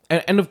 Yeah,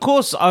 and of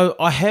course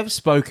I have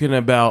spoken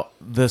about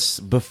this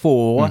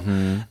before.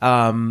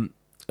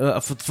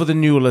 For the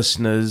newer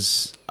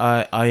listeners,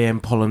 I am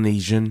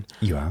Polynesian.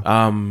 You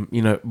are,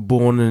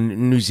 born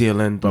in New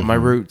Zealand, but my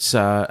roots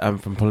are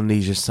from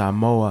Polynesia,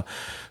 Samoa.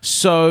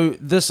 So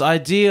this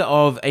idea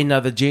of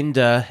another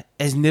gender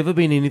has never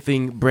been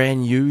anything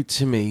brand new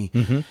to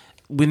me.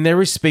 When they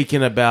were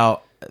speaking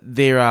about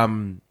their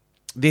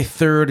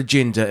third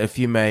agenda, if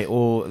you may,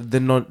 or the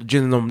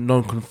gender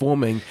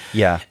non-conforming,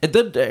 it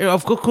did,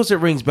 of course, it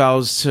rings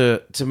bells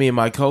to me and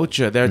my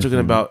culture. They were talking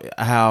about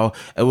how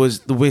it was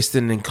the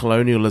Western and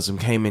colonialism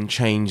came and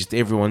changed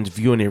everyone's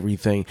view on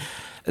everything.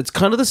 It's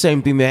kind of the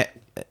same thing that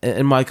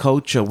in my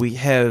culture we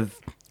have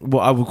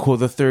what I would call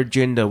the third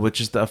gender,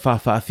 which is the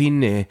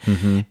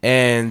Fa'afafine,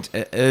 and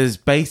it is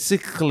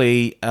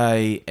basically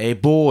a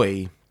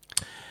boy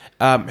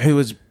who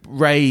was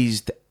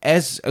raised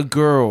as a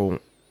girl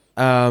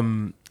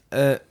to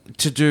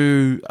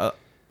do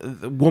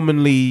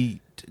womanly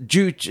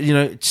duty,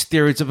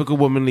 stereotypical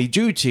womanly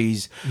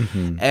duties,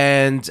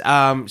 and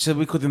so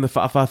we call them the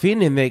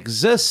Fa'afafine, and they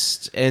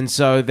exist, and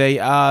so they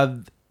are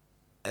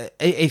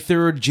a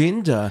third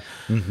gender.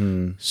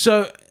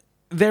 So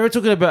they were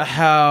talking about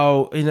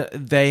how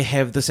they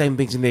have the same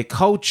things in their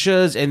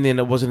cultures, and then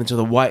it wasn't until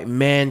the white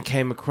man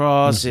came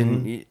across,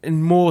 and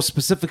more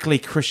specifically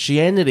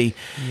Christianity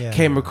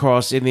came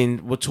across, and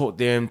then were taught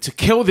them to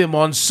kill them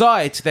on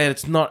sight. That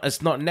it's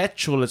not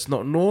natural, it's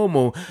not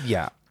normal.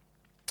 Yeah.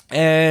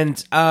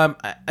 And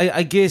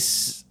I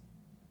guess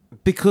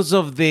because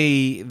of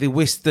the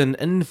Western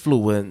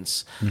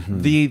influence,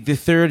 the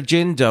third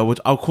gender, which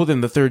I'll call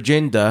them the third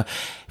gender,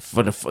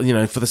 for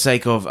the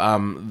sake of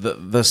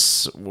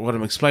this what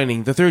I'm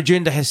explaining, the third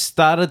gender has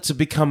started to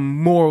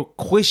become more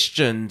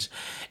questioned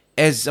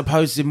as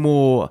opposed to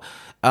more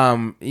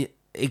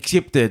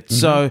accepted.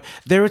 So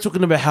they were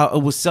talking about how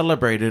it was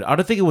celebrated. I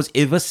don't think it was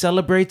ever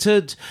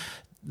celebrated.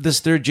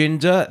 This third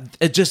gender,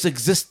 it just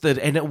existed,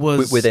 and it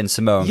was within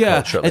Samoan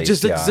culture. It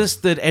just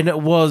existed, and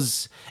it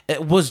was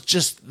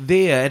just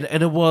there,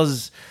 and it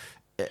was,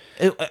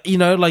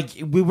 like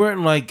we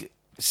weren't like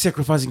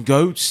sacrificing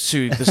goats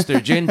to this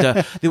third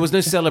gender. There was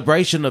no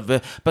celebration of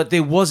it, but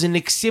there was an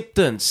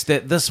acceptance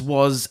that this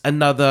was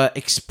another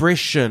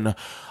expression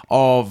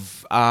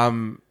of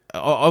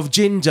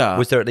gender.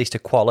 Was there at least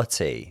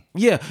equality?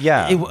 Yeah.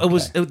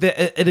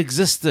 Okay. It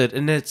existed,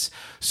 and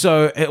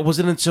so it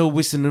wasn't until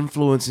Western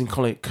influence and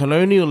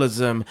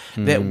colonialism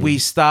that we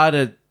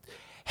started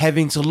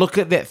having to look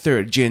at that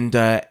third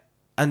gender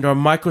under a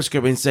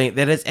microscope and saying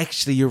that it's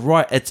actually, you're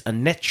right, it's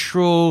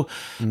unnatural.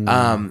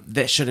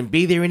 That shouldn't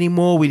be there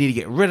anymore. We need to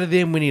get rid of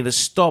them. We need to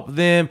stop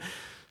them.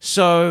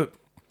 So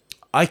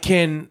I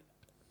can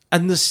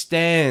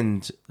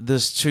understand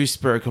this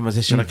two-spirit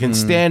conversation. I can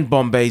stand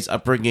Bombay's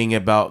upbringing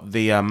about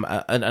the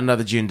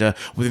another gender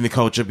within the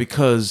culture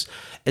because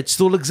it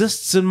still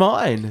exists in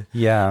mine.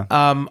 Yeah.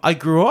 I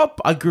grew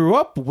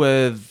up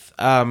with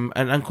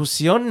an Uncle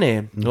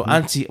Sione or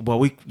Auntie. Well,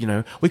 we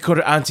called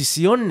her Auntie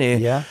Sione.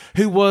 Yeah.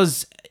 Who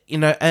was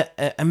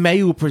a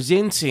male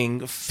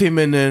presenting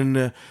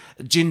feminine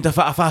gender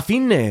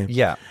fa'afafine.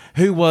 Yeah.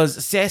 Who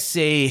was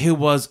sassy, who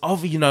was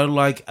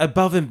like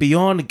above and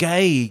beyond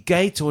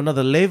gay to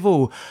another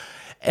level.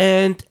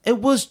 And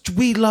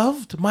we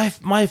loved my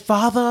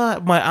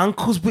father, my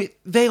uncles,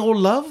 they all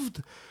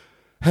loved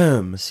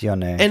him.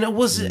 Sione. And it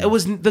was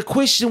the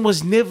question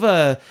was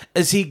never,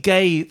 is he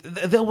gay?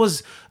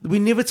 We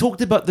never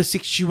talked about the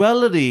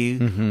sexuality.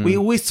 We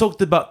always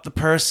talked about the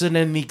person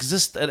and the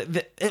existence.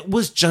 It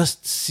was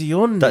just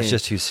Sione. That's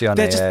just who Sione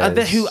is.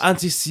 That's who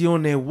Auntie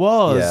Sione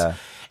was. Yeah.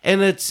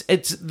 And it's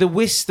the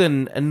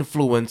Western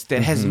influence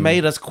that has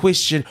made us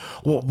question,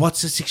 well,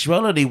 what's the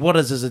sexuality? What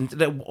is this?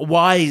 And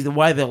why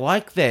they're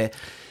like that?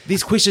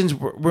 These questions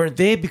weren't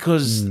there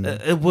because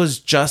it was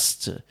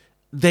just,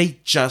 they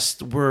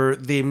just were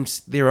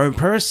their own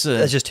person.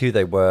 That's just who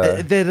they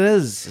were. That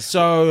is.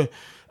 So,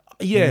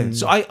 yeah.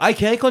 So I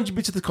can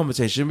contribute to the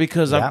conversation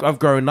because I've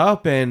grown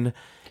up and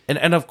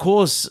of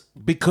course,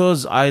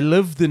 because I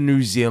lived in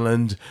New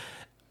Zealand,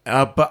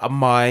 but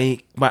my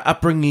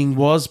upbringing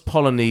was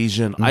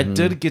Polynesian. I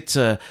did get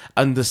to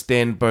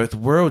understand both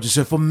worlds.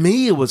 So for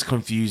me, it was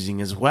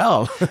confusing as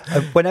well.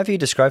 Whenever you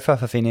describe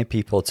Fa'afafine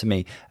people to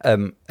me,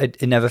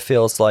 it never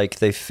feels like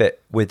they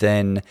fit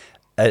within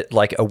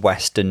a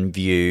Western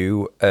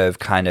view of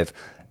kind of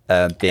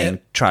being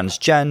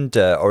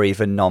transgender or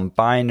even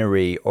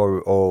non-binary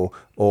or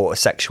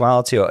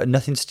sexuality, or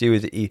nothing to do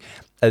with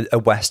a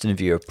Western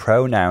view of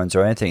pronouns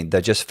or anything.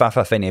 They're just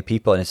Fa'afafine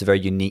people, and it's a very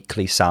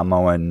uniquely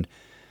Samoan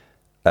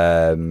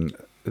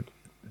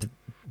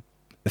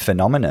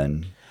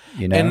phenomenon,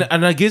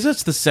 and I guess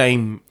it's the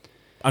same.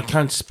 I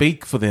can't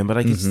speak for them, but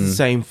I guess it's the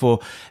same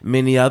for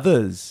many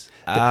others.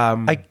 What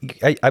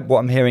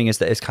I'm hearing is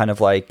that it's kind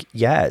of like,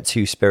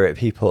 two-spirit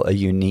people are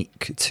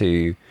unique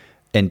to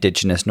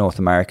indigenous North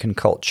American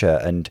culture,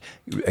 and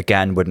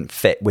again wouldn't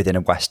fit within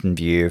a Western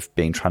view of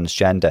being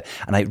transgender.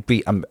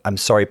 And I'm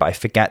sorry, but I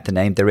forget the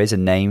name. There is a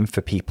name for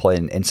people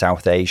in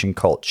South Asian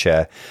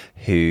culture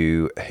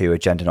who are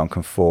gender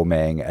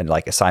non-conforming and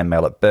like assigned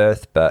male at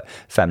birth but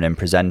feminine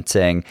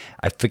presenting.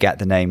 I forget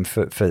the name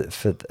for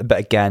but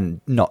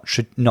again,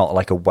 not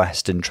like a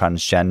Western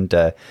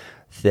transgender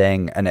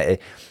thing. And it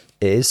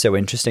is so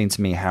interesting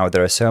to me how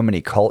there are so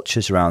many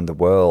cultures around the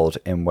world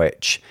in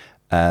which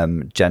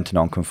gender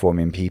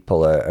non-conforming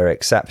people are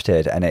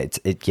accepted, and it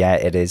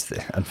is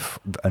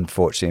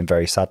unfortunately and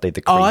very sadly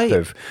the creep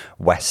of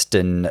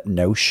Western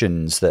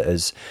notions that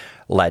has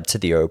led to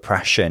the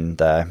oppression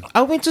there.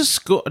 I went to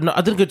school. No, I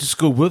didn't go to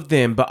school with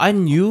them, but I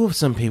knew of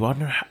some people.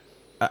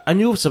 I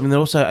knew of some, and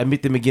also I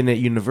met them again at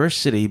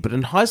university. But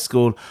in high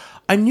school,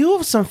 I knew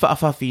of some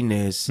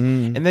Fa'afafines,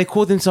 and they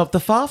called themselves the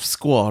Fa'af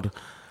Squad.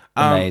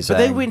 Amazing. But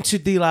they went to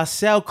De La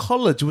Salle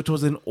College, which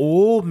was an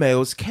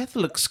all-males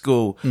Catholic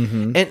school.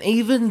 And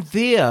even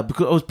there,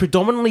 because it was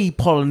predominantly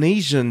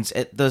Polynesians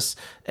at this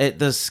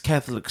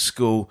Catholic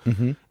school,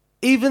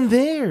 even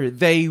there,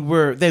 they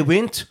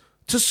went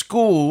to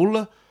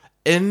school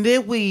in their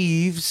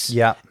weaves,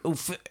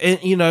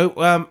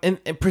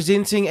 and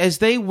presenting as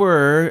they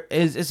were,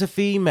 as a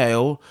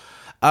female,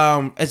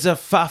 as a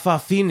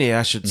Fa'afafine,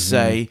 I should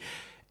say.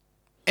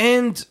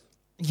 And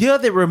yeah,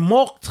 they were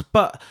mocked,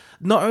 but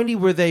not only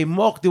were they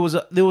mocked, there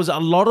was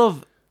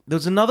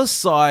another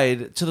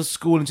side to the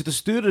school and to the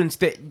students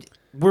that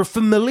were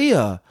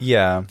familiar.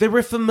 Yeah. They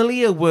were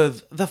familiar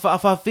with the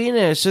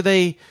Fa'afafine,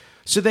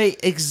 so they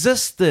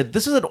existed.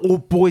 This is an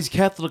all-boys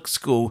Catholic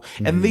school,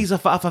 and these are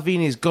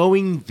Fa'afafines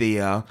going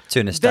there. To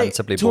an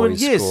ostensibly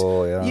boys'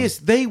 school, yeah. Yes,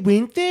 they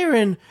went there,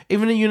 and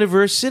even at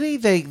university,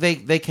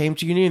 they came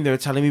to uni, and they were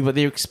telling me about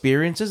their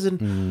experiences,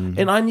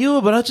 and I knew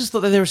it, but I just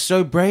thought that they were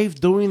so brave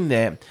doing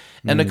that.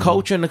 And the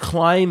culture and the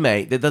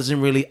climate that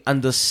doesn't really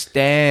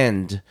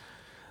understand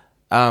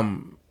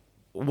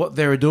what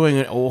they were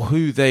doing or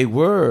who they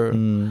were.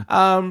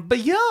 But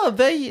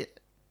yeah,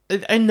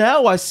 and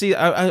now I see.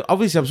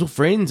 Obviously, I'm still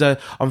friends on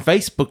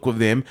Facebook with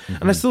them,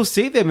 and I still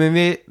see them,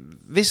 and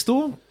they're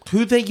still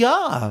who they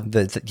are.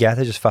 They're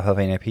just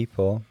Fa'afafine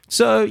people.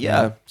 So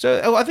yeah,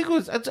 so I think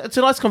it's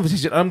a nice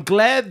conversation. I'm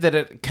glad that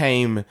it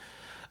came,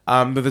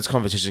 that this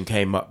conversation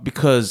came up,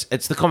 because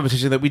it's the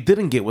conversation that we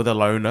didn't get with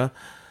Alona.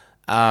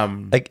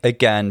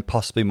 Again,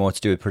 possibly more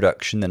to do with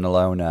production than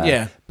Alona.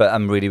 Yeah. But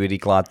I'm really, really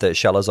glad that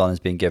Shelazon has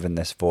been given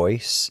this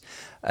voice.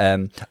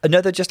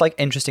 Another just like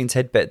interesting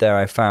tidbit there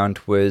I found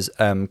was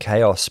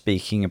Chaos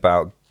speaking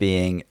about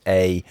being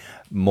a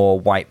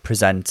more white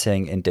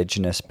presenting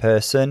Indigenous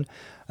person.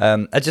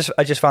 I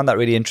just found that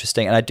really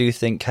interesting, and I do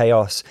think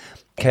Chaos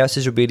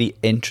is a really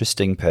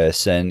interesting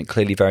person,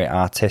 clearly very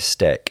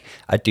artistic.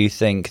 I do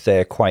think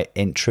they're quite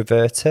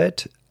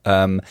introverted,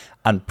 and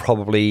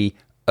probably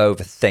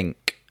overthink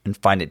and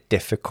find it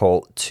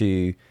difficult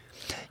to,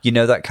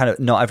 that kind of,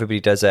 not everybody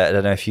does it. I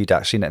don't know if you'd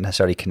actually not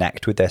necessarily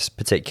connect with this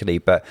particularly,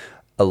 but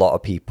a lot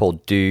of people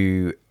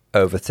do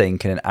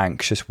overthink in an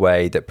anxious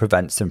way that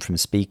prevents them from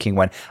speaking,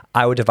 when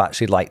I would have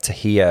actually liked to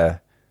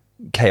hear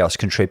Chaos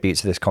contribute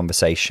to this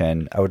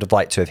conversation. I would have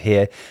liked to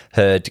have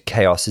heard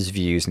Chaos's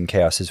views and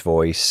Chaos's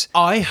voice.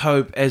 I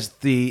hope as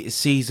the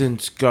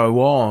seasons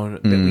go on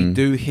that we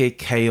do hear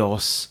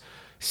Chaos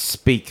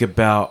speak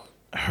about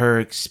her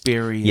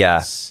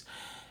experience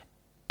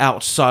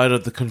outside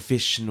of the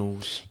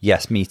confessionals.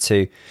 Yes, me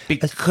too.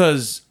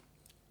 Because,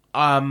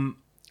 I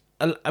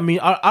mean,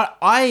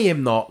 I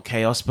am not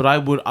Chaos, but I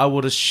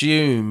would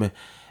assume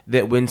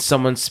that when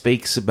someone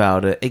speaks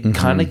about it, it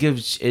kind of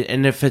gives,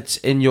 and if it's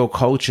in your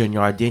culture and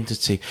your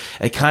identity,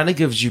 it kind of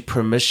gives you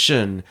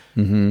permission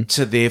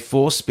to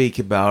therefore speak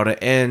about it.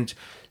 And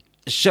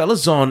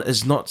Shelazon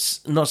is not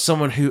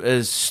someone who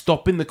is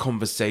stopping the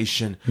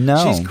conversation.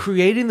 No. She's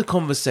creating the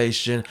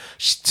conversation.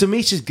 To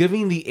me, she's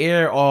giving the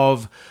air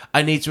of,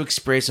 I need to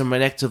express, I'm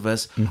an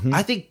activist.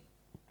 I think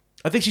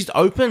she's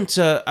open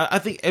to. I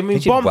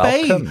mean,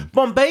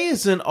 Bombay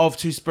isn't of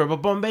two-spirit, but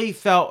Bombay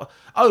felt,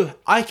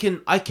 I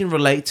can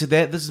relate to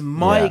that. This is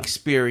my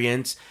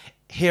experience.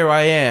 Here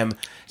I am.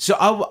 So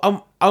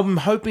I'm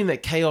hoping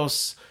that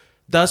Chaos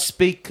does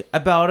speak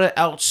about it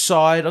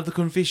outside of the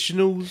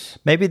confessionals.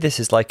 Maybe this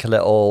is like a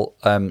little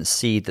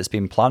seed that's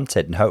been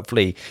planted, and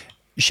hopefully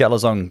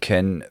Shelazon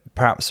can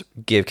perhaps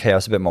give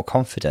Chaos a bit more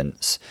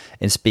confidence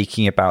in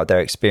speaking about their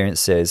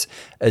experiences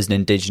as an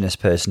Indigenous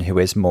person who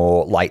is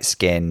more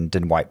light-skinned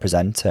and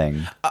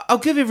white-presenting. I'll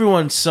give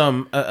everyone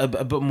a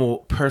bit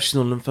more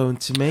personal info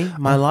into me,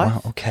 my life.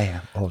 Wow, okay,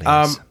 all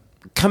ears.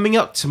 Coming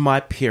up to my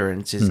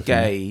parents as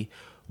gay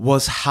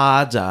was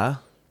harder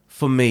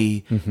for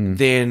me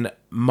than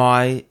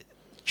my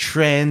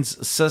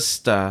trans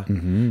sister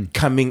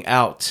coming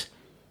out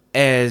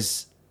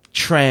as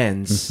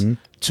trans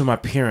to my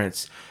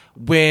parents.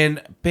 When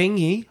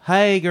Bingy,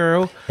 hey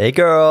girl,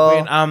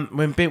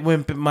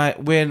 when my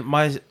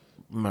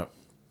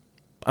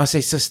I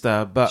say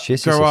sister, but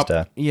she's your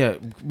sister.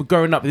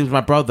 Growing up, he was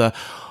my brother.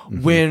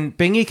 When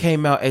Bingy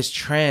came out as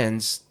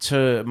trans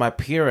to my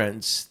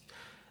parents,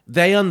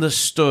 they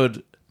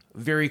understood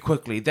very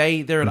quickly.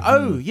 They're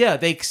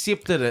like, they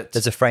accepted it.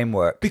 There's a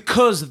framework.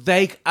 Because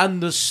they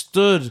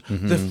understood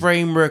the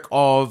framework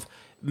of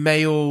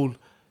male,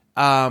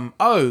 and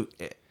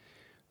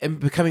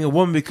becoming a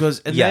woman, because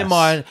in their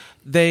mind,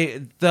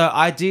 the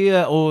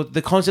idea or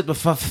the concept of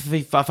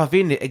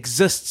Fa'afafine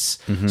exists.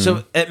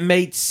 So it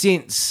made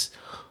sense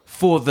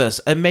for this.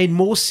 It made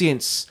more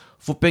sense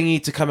for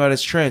Bingy to come out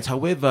as trans.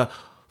 However,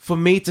 for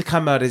me to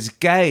come out as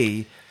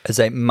gay, as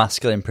a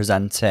masculine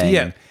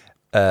presenting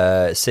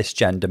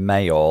cisgender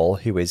male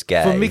who is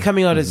gay. For me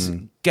coming out as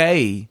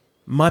gay,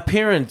 my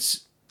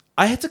parents,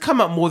 I had to come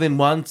out more than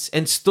once,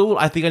 and still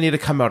I think I need to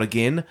come out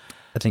again.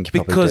 I think you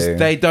probably because do.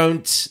 They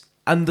don't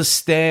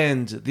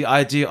understand the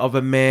idea of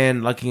a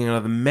man liking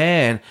another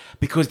man,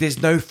 because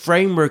there's no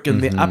framework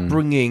in their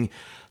upbringing.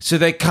 So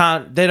they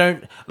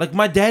don't, like,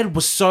 my dad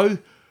was so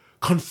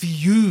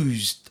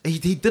confused. He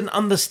didn't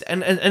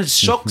understand, and it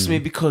shocks me,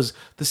 because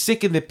the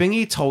second that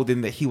Bingy told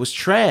him that she was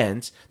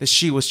trans,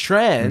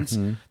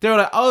 they were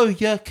like, oh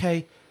yeah,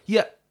 okay,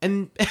 yeah,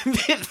 and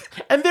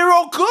they're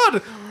all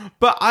good.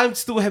 But I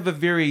still have a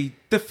very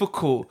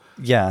difficult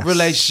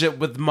relationship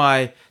with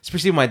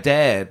especially my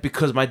dad,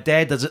 because my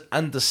dad doesn't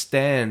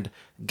understand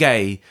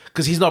gay,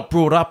 because he's not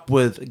brought up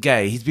with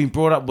gay. He's been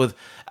brought up with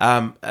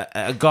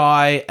a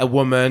guy, a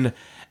woman,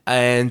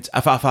 and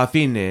I've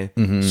been there.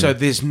 So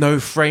there's no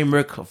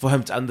framework for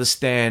him to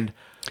understand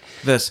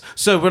this.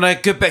 So when I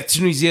go back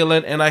to New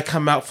Zealand and I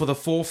come out for the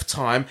 4th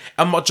time,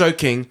 I'm not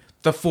joking,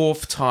 the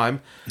 4th time,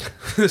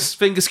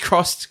 fingers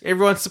crossed,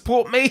 everyone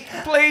support me,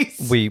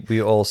 please. We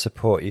all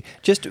support you.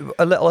 Just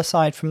a little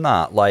aside from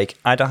that, like,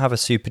 I don't have a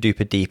super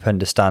duper deep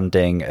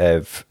understanding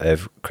of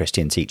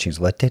Christian teachings.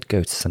 Well, I did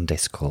go to Sunday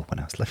school when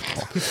I was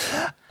little.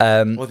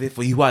 Well,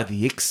 therefore, you are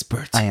the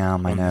expert. I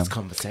am, I know. This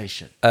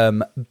conversation.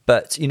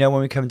 But, you know,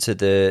 when we come to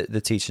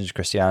the teachings of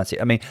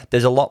Christianity, I mean,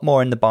 there's a lot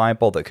more in the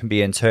Bible that can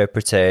be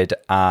interpreted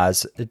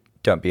as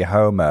don't be a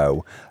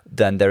homo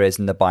than there is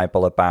in the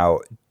Bible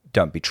about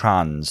don't be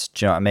trans.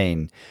 Do you know what I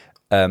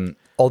mean?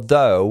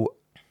 Although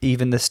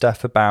even the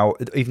stuff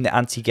about, even the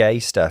anti-gay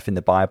stuff in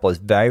the Bible is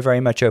very, very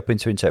much open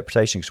to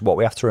interpretation, because what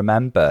we have to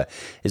remember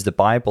is the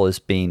Bible has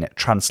been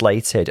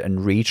translated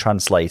and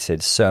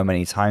retranslated so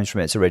many times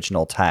from its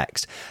original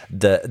text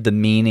that the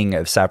meaning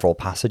of several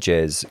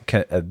passages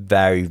are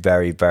very,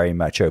 very, very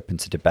much open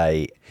to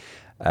debate.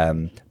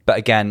 But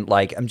again,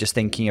 like, I'm just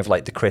thinking of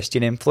like the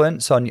Christian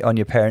influence on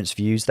your parents'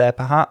 views there,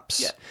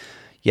 perhaps.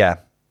 Yeah.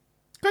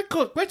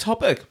 Great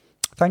topic.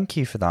 Thank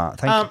you for that.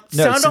 Thank you.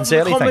 No, sound off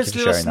in the comments,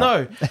 let us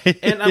know.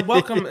 And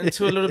welcome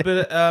into a little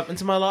bit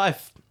into my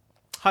life.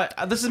 Hi,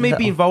 this is me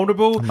being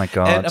vulnerable. Oh my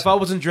God. And if I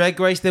was in Drag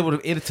Race, they would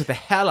have edited the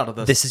hell out of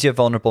this. This is your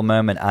vulnerable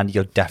moment, and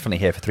you're definitely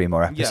here for 3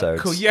 more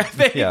episodes. Yeah,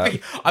 cool. Yeah,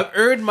 I've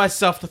earned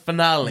myself the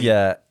finale.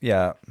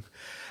 Yeah.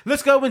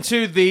 Let's go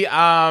into the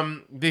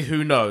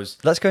Who Knows.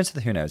 Let's go into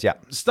the Who Knows, yeah.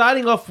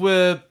 Starting off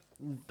with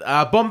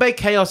Bombay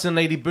Chaos and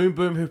Lady Boom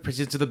Boom, who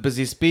presented the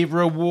Busiest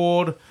Beaver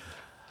Award.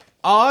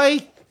 Go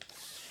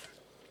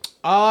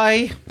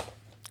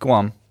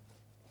on.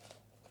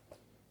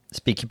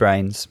 Speak your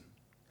brains.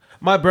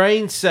 My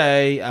brains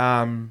say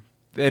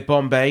that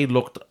Bombay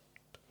looked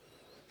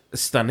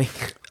stunning.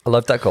 I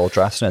love that gold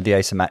dress, the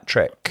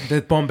asymmetric.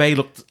 That Bombay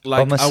looked like,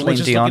 almost I was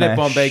just looking at Celine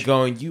Bombay Dion-ish.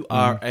 going, you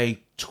are a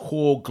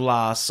tall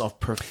glass of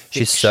perfection.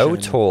 She's so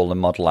tall and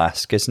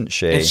model-esque, isn't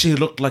she? And she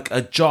looked like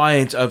a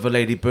giant over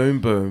Lady Boom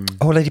Boom.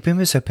 Oh, Lady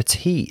Boom is so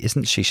petite,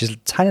 isn't she? She's a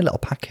tiny little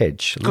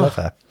package. I love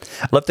her.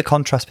 I love the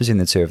contrast between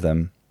the two of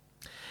them.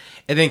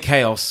 And then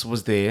Chaos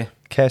was there.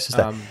 Chaos is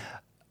there.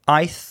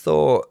 I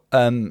thought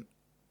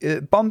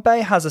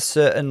Bombay has a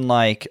certain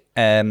like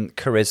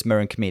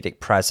charisma and comedic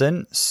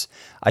presence.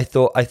 I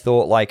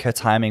thought like her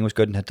timing was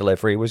good and her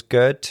delivery was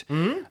good.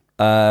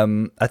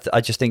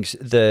 I just think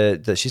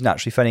that she's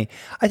naturally funny.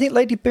 I think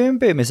Lady Boom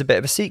Boom is a bit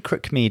of a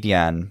secret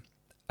comedian.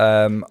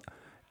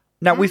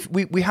 Now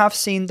we have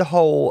seen the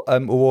whole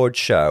award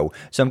show,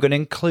 so I'm going to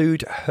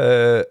include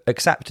her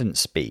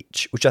acceptance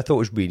speech, which I thought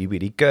was really,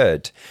 really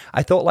good.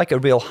 I thought like a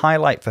real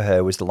highlight for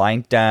her was the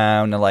lying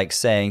down and like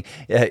saying,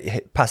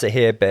 "Pass it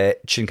here,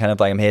 bitch," and kind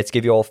of like, "I'm here to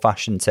give you all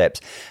fashion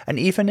tips." And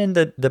even in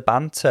the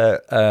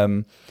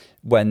banter,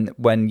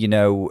 when you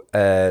know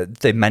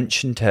they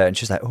mentioned her and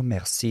she's like, "Oh,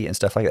 merci," and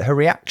stuff like that, her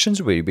reactions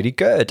were really, really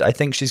good. I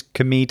think she's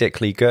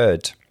comedically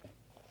good.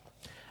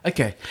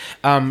 Okay,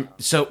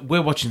 so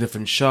we're watching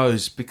different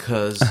shows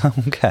because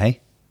Okay.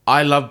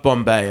 I love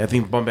Bombay. I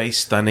think Bombay's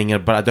stunning,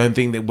 but I don't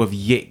think that we've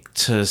yet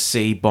to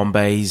see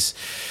Bombay's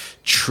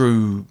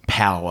true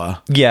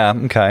power. Yeah,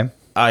 okay.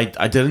 I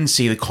didn't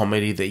see the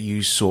comedy that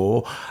you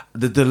saw.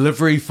 The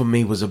delivery for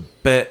me was a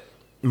bit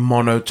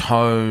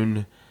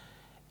monotone.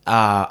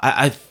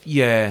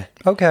 Yeah.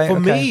 Okay. For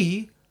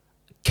me,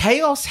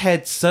 Chaos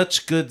had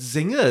such good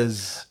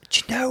zingers.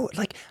 Do you know,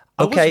 like,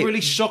 I okay, was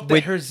really shocked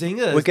at her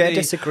zingers. We're going to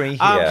disagree here.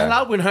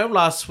 Halal went home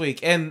last week,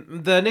 and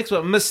the next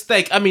one, Miss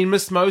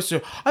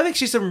Mosu. I think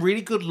she's some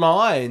really good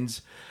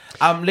lines.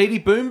 Lady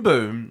Boom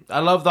Boom. I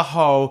love the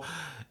whole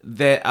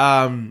that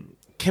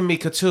Kimmy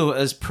Couture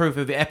is proof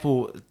of the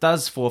apple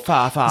does fall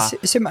far from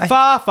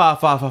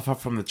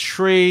the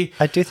tree.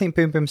 I do think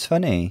Boom Boom's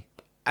funny.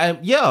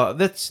 Yeah,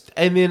 that's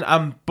and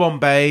then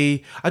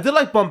Bombay. I did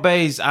like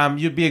Bombay's.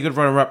 You'd be a good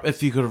runner-up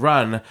if you could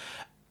run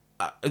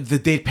the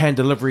deadpan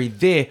delivery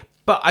there.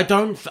 But I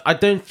don't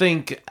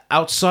think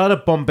outside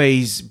of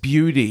Bombay's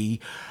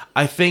beauty,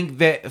 I think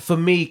that for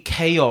me,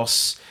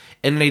 Chaos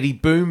and Lady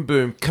Boom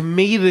Boom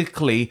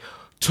comedically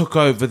took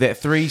over that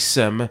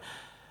threesome.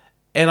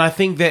 And I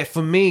think that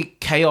for me,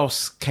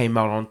 Chaos came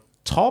out on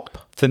top.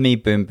 For me,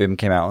 Boom Boom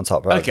came out on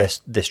top of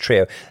this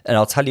trio. And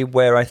I'll tell you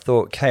where I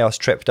thought Chaos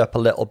tripped up a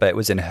little bit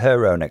was in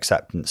her own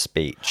acceptance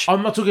speech.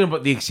 I'm not talking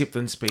about the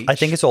acceptance speech. I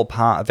think it's all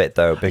part of it,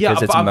 though,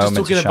 because it's a moment to shine.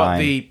 I'm just talking about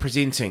the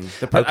presenting.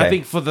 I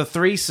think for the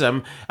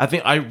threesome, I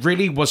think I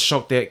really was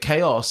shocked at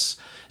Chaos.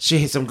 She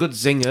had some good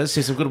zingers,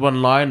 she had some good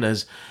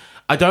one-liners.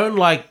 I don't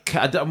like...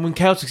 when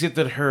Chaos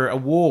accepted her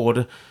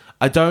award,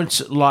 I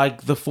don't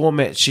like the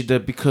format she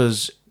did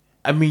because...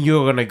 I mean,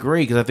 you're going to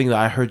agree because I think that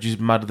I heard you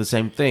mutter the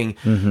same thing.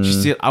 Mm-hmm. She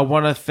said, I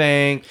want to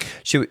thank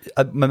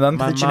my mum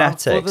for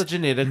the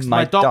genetics,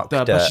 my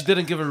doctor, but she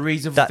didn't give a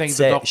reason for thanking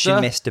the doctor. She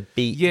missed a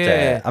beat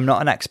there. I'm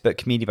not an expert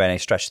comedian by any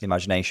stretch of the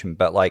imagination,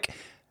 but like...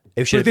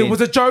 There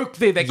was a joke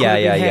there that could have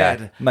been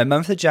had. My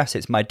mum for the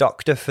genetics, my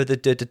doctor for the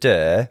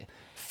da-da-da,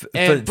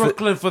 and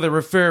Brooklyn for the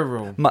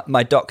referral.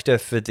 My doctor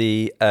for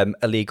the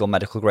illegal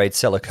medical grade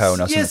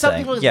silicone or something.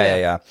 Something like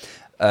yeah.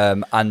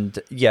 And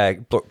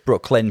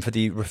Brooklyn for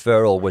the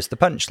referral was the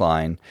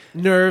punchline.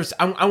 Nerves.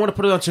 I want to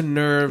put it onto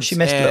Nerves. She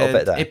missed a little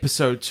bit there.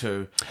 Episode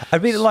 2. I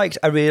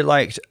really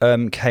liked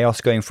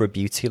Chaos going for a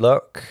beauty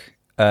look.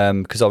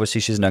 Because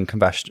obviously she's an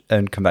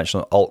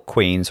unconventional alt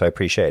queen, so I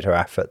appreciated her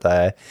effort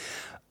there.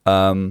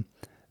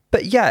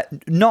 But yeah,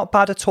 not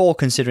bad at all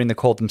considering they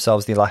called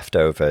themselves the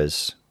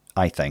Leftovers,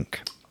 I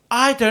think.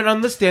 I don't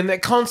understand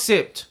that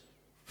concept.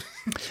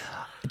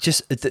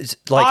 Just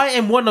like I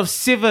am one of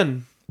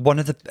 7.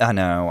 I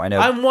know.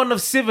 I'm one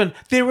of 7.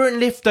 There weren't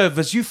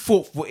leftovers. You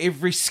fought for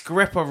every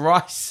scrap of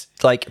rice.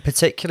 Like,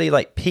 particularly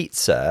like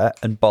pizza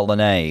and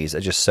bolognese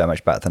are just so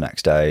much better the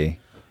next day.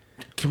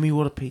 Can we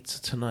order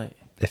pizza tonight?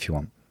 If you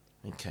want.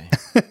 Okay.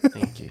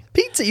 Thank you.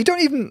 Pizza? You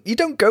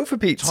don't go for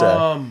pizza.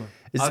 Tom,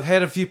 I've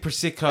had a few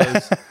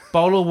Prosecco's.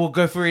 Bolo will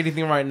go for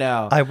anything right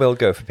now. I will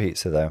go for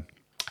pizza though.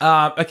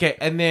 Okay,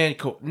 and then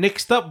cool.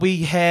 Next up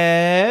we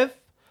have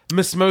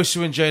Miss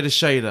Mosu and Jada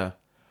Shader.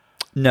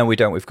 No, we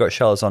don't. We've got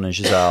Shalazon and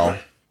Giselle.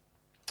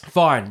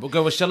 Fine, we'll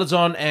go with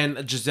Shalazon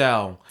and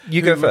Giselle.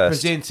 You go first.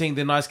 Representing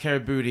the Nice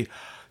Carrot Booty.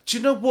 Do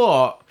you know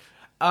what?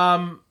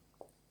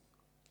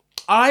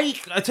 I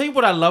tell you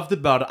what I loved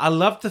about it. I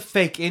loved the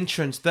fake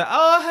entrance.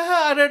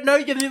 I don't know,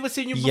 you've never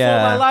seen you before.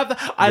 Yeah. I love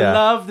that. I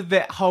loved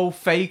that whole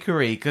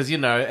fakery because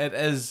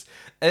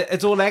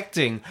it's all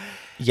acting.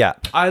 Yeah.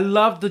 I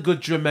love the good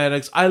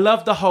dramatics. I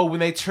love the whole when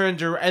they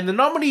turned around and the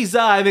nominees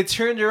and they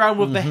turned around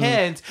with the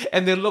hands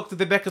and they looked at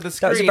the back of the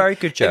screen. That was a very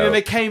good joke. And then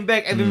they came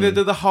back and then they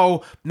did the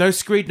whole no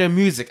screen, no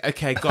music.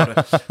 Okay, got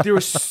it.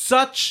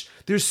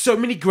 There's so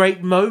many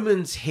great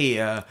moments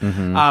here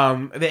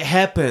that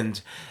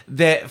happened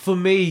that for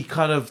me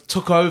kind of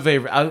took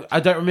over.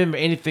 I don't remember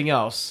anything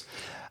else.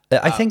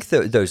 I think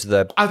those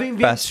are the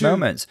best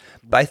moments.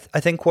 But I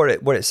think what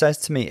it says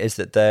to me is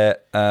that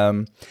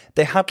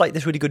they had like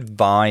this really good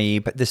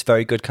vibe, this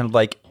very good kind of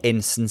like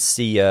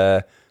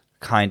insincere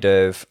kind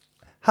of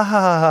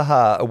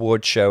ha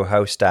award show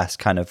hostess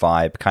kind of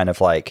vibe, kind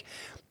of like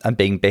I'm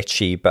being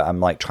bitchy, but I'm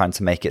like trying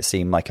to make it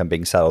seem like I'm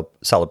being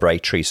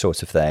celebratory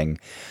sort of thing.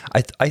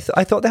 I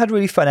thought they had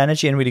really fun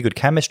energy and really good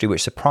chemistry,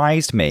 which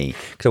surprised me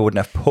because I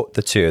wouldn't have put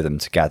the two of them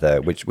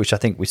together, which I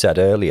think we said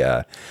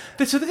earlier.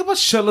 There's something about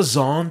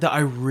Shalazon that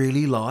I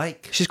really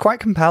like. She's quite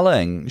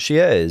compelling. She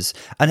is.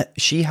 And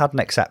she had an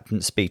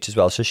acceptance speech as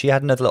well. So she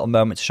had another little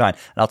moment to shine.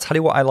 And I'll tell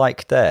you what I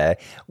liked there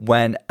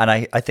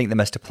I think they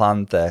must have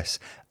planned this,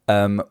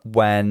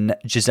 when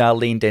Giselle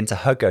leaned in to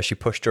hug her, she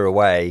pushed her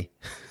away.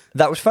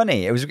 That was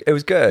funny. It was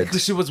good.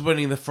 Because she was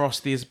winning the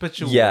Frostiest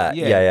picture. Yeah.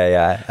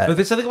 But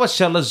there's something about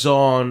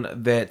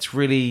Shalazon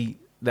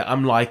that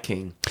I'm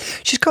liking.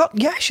 She's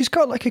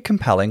got like a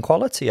compelling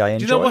quality. I enjoy.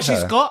 Do you know what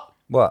she's got?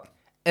 What?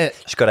 It.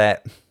 She's got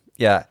it.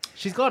 Yeah.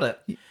 She's got it.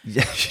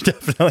 Yeah, she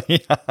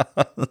definitely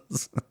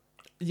has.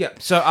 Yeah.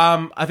 So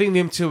I think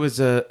them two as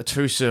a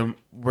twosome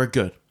were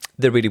good.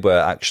 They really were,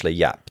 actually.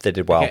 Yeah, they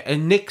did well. Okay,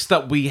 and next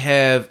up we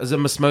have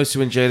Miss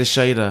Mosu and Jada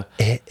Shader.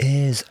 It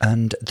is,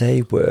 and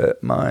they were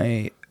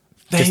my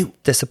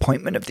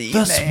disappointment of the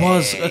evening.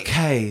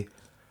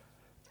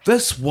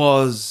 This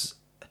was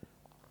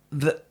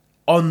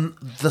on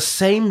the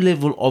same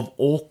level of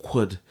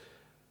awkward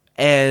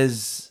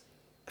as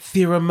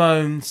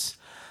Pheromones.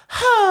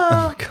 Oh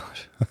my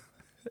god!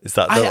 Is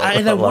that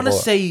I want to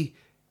say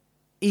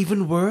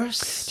even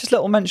worse? Just a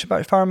little mention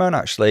about Pheromone,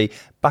 actually.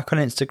 Back on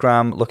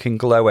Instagram, looking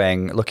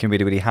glowing, looking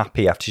really, really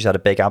happy after she's had a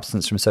big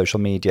absence from social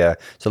media.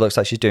 So it looks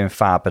like she's doing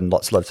fab and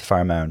lots of love to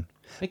Pheromone.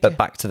 Okay. But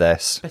back to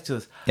this.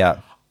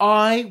 Yeah.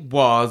 It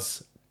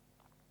was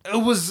awkward. It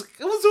was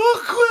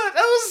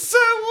so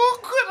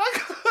awkward. I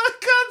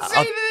can't say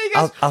anything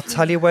else. I'll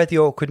tell you where the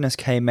awkwardness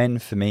came in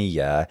for me,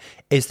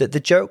 is that the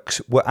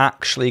jokes were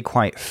actually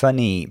quite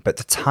funny, but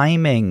the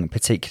timing,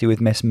 particularly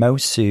with Miss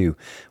Mosu,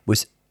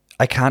 was...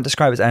 I can't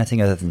describe it as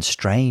anything other than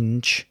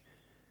strange.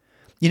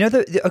 You know,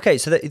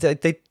 so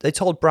they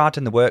told Brad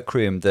in the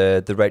workroom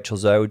the Rachel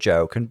Zoe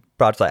joke, and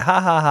Brad's like, ha,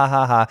 ha, ha,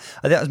 ha, ha.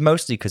 I think that was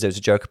mostly because it was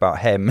a joke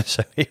about him,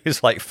 so he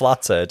was, like,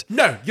 flattered.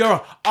 No,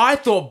 I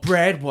thought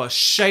Brad was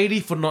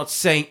shady for not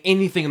saying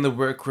anything in the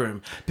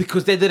workroom,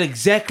 because they did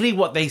exactly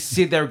what they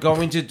said they were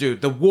going to do.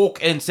 The walk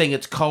in saying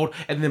it's cold,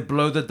 and then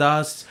blow the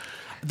dust.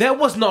 That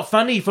was not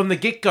funny from the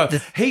get-go.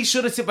 He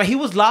should have said, but he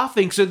was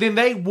laughing, so then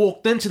they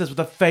walked into this with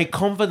a fake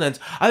confidence.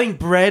 I think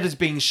Brad is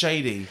being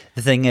shady.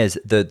 The thing is,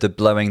 the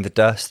blowing the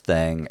dust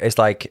thing is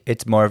like,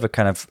 it's more of a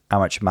kind of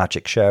amateur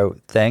magic show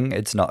thing.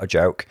 It's not a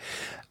joke.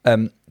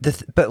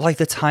 But like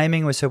the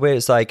timing was so weird.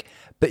 It's like,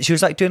 but she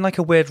was like doing like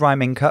a weird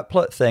rhyming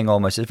couplet thing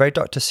almost. It's very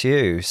Dr.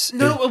 Seuss.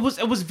 No, it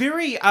was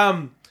very...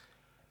 It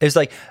was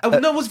like...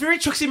 no, it was very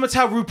Trixie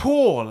Mattel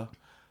RuPaul.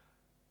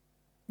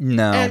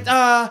 No.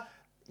 And,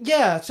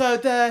 Yeah, so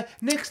the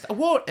next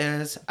award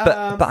is.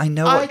 But I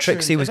know what iTunes,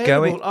 Trixie was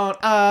available going.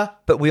 on.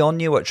 But we all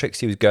knew what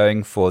Trixie was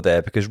going for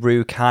there, because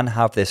Rue can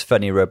have this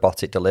funny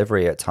robotic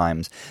delivery at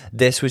times.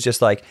 This was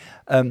just like,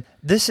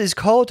 this is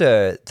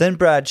colder than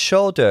Brad's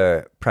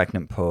shoulder.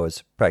 Pregnant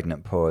pause,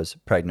 pregnant pause,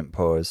 pregnant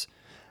pause.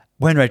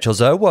 When Rachel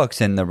Zoe walks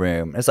in the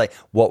room, it's like,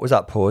 what was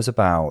that pause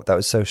about? That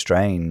was so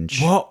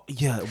strange. What?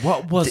 Yeah,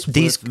 what was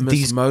These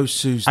Miss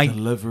Mosu's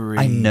delivery?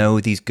 I know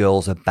these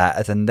girls are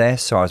better than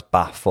this, so I was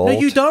baffled. No,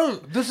 you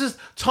don't. This is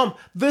Tom.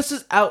 This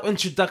is our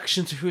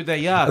introduction to who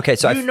they are. Okay,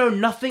 so you know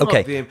nothing of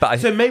them. but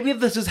so maybe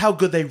this is how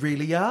good they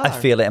really are. I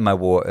feel it in my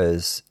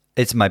waters.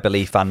 It's my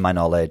belief and my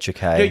knowledge,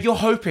 okay? You're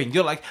hoping.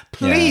 You're like,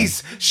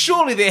 please,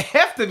 surely they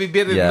have to be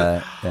better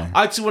than this.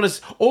 I just want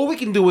to. All we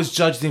can do is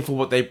judge them for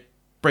what they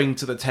bring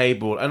to the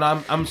table, and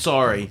I'm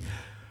sorry.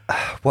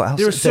 What else?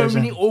 There are so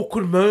many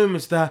awkward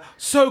moments that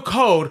so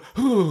cold.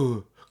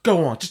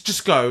 Go on,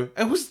 just go.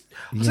 It was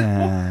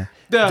yeah.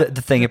 Like,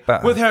 the thing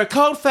about with her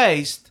cold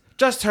faced,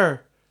 just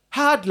her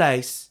hard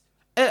lace,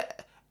 and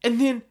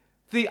then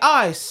the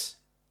ice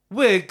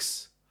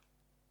wigs,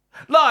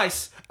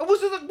 lice. It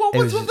was like, what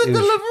was with the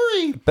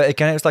delivery? But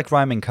again, it was like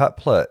rhyming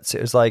couplets. It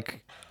was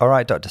like, all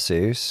right, Dr.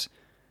 Seuss.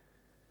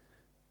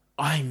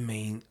 I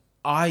mean,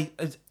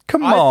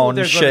 Come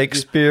on,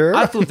 Shakespeare.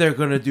 I thought they were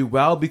going to do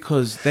well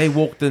because they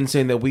walked in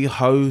saying that we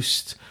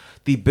host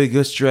the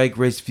biggest Drag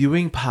Race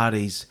viewing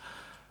parties.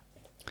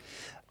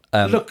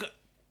 Look,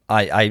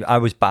 I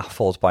was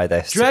baffled by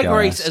this. Drag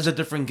Race is a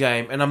different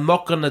game, and I'm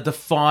not going to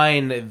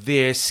define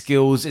their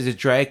skills as a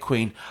drag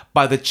queen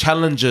by the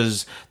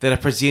challenges that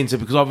are presented,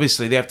 because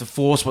obviously they have to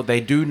force what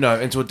they do know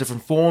into a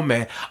different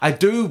format. I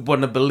do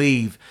want to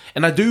believe,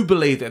 and I do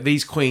believe that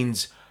these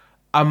queens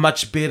are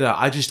much better.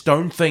 I just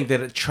don't think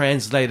that it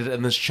translated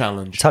in this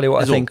challenge. Tell you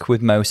what, I think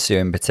with Mosu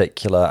in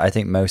particular, I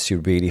think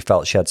Mosu really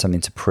felt she had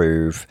something to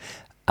prove,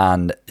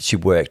 and she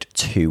worked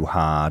too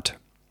hard.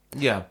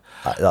 Yeah.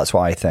 That's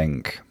what I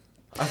think.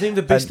 I think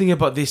the best thing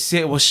about this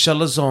set was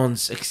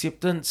Shalazon's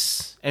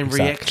acceptance and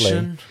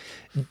reaction.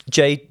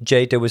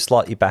 Jada was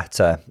slightly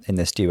better in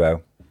this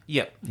duo.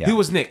 Yeah. Who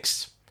was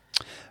next?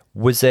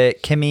 Was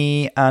it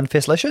Kimmy and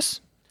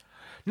Fishlicious?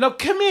 No,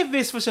 Kimmy and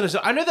Vis for Shalazon.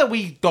 I know that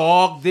we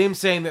dogged them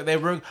saying that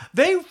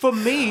they for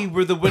me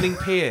were the winning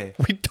pair.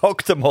 We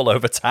dogged them all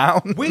over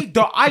town.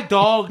 I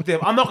dogged them.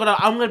 I'm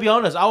gonna be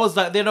honest. I was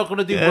like, they're not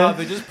gonna do well.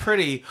 They're just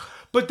pretty.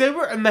 But they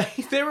were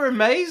amazing. They were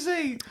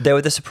amazing. They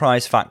were the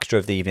surprise factor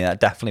of the evening.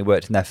 That definitely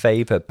worked in their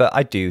favour. But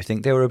I do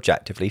think they were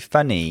objectively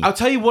funny. I'll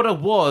tell you what it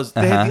was.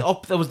 They had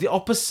that was the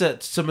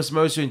opposite to Miss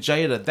Mosu and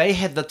Jada. They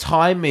had the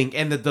timing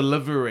and the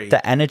delivery.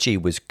 The energy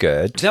was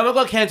good. Then we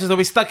got cancelled, so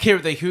we stuck here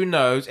at the Who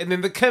Knows. And then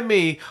the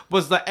Kimmy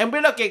was like, and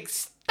we're looking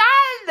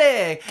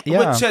standing.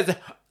 Yeah. Which is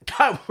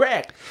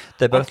correct.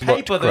 They both on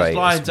paper, looked those great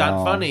lines as well.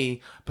 aren't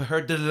funny, but her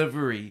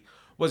delivery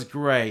was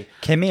great.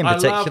 Kimmy in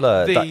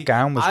particular, that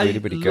gown was really,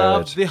 really good. I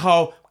loved the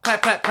whole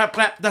clap, clap, clap,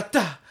 clap, da,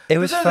 da. It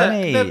was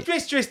funny. The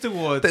dress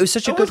awards. But it was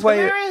such a good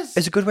way. It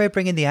was a good way of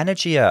bringing the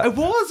energy up. It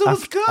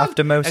was good.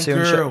 After Mosu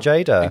and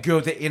Jada. And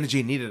girl, the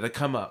energy needed to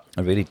come up.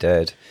 I really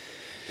did.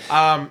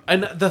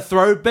 And the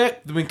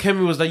throwback when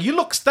Kimmy was like, "You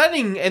look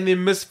stunning," and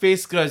then Miss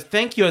Face goes,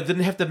 "Thank you. I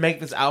didn't have to make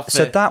this outfit."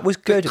 So that was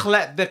good.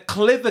 The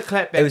clever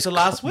clapback to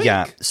last week.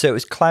 Yeah. So it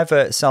was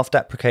clever,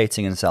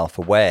 self-deprecating, and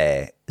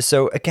self-aware.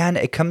 So again,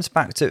 it comes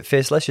back to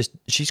Fishlicious.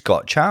 She's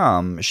got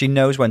charm. She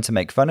knows when to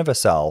make fun of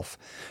herself.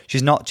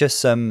 She's not just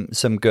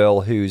some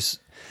girl who's.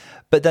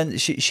 But then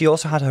she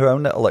also had her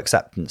own little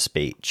acceptance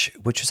speech,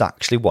 which was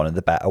actually one of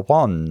the better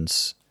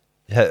ones.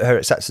 Her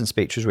acceptance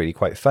speech was really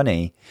quite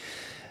funny.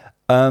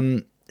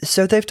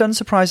 So they've done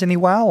surprisingly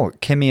well,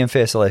 Kimmy and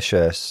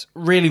Fishlicious.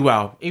 Really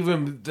well.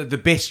 Even the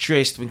best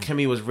dressed when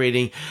Kimmy was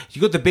reading.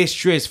 You got the best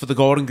dress for the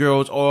Golden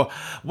Girls, or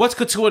what's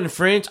couture in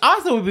French. I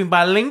thought we'd been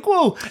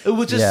bilingual. It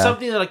was just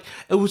something that,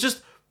 it was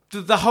just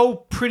the whole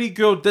pretty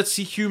girl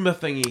ditzy humor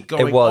thingy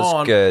going on. It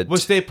was good.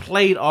 Which they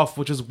played off,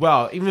 which as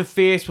well. Even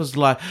Fierce was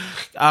like,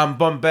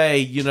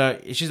 Bombay,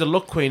 she's a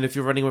look queen if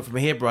you're running away from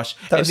a hairbrush.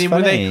 That was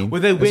funny.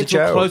 When they went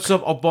to a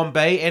close-up of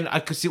Bombay and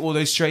I could see all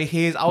those straight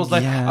hairs, I was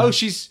like,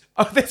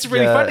 that's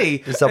really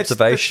funny. It's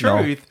observational.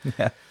 It's the truth.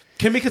 Yeah.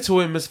 Kimmy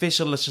Couture and Miss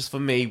Fishlicious for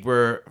me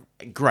were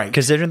great.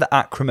 Considering the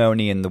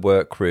acrimony in the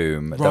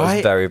workroom, that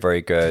was very,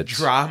 very good.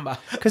 Drama.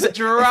 Because it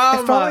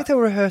felt like they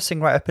were rehearsing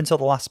right up until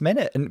the last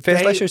minute. And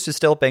Fishlicious was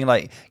still being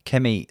like,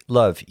 Kimmy,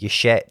 love, you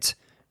shit.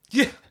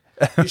 Yeah.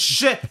 You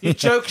shit, you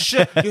joke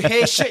shit, you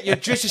hair shit, your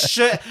dress is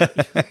shit.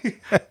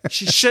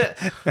 She's shit.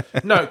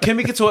 No,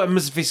 Kimmy Couture and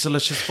Miss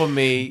Fishlicious for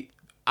me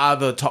are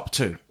the top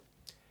two.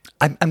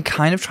 I'm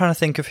kind of trying to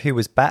think of who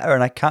was better,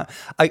 and I can't.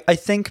 I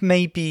think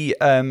maybe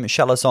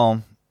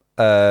Chalazon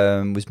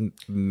was.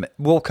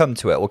 We'll come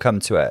to it.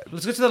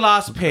 Let's get to the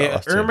last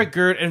pair. Irma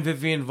Gerd and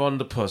Vivian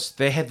Vanderpuss.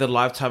 They had the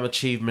lifetime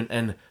achievement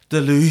in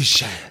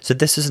Delusion. So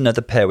this is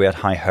another pair we had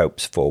high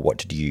hopes for. What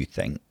did you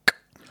think?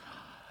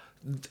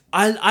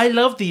 I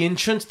love the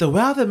entrance.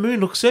 Wow, the moon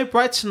looks so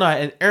bright tonight.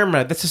 And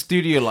Irma, that's a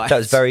studio light. That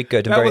was very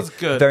good. And That very, was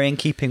good. Very in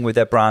keeping with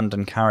their brand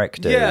and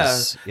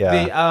characters.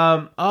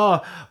 Yeah.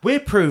 We're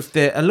proof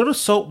that a little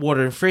salt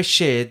water and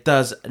fresh air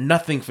does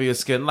nothing for your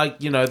skin. Like,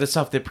 the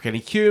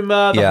self-deprecating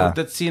humor, the whole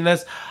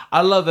ditziness.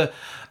 I love it.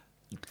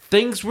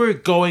 Things were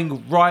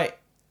going right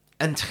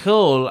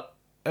until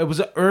it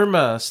was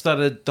Irma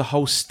started the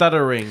whole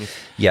stuttering.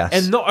 Yes.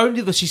 And not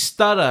only does she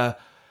stutter,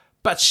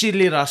 but she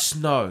let us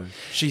know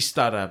she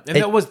stuttered. And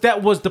that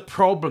was the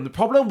problem. The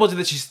problem wasn't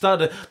that she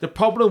stuttered. The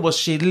problem was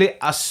she let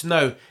us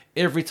know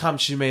every time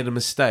she made a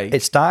mistake.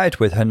 It started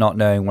with her not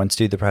knowing when to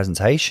do the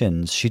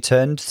presentations. She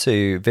turned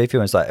to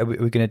Vivian and was like, are we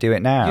going to do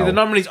it now? Yeah, the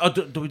nominees,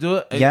 do we do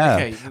it? Yeah.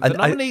 Okay. The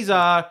nominees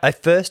are...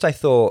 At first I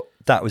thought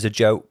that was a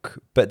joke,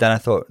 but then I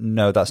thought,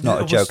 no, that's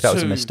not a joke. That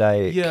was a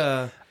mistake.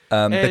 Yeah.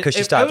 Because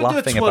she started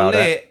laughing about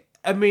it.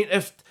 I mean,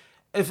 if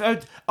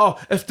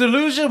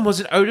Delusion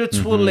was an eau de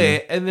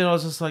toilette, and then I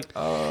was just like,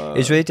 It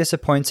was really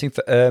disappointing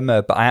for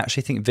Irma, but I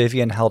actually think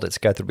Vivian held it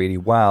together really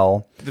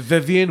well. The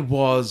Vivian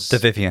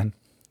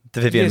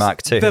yes,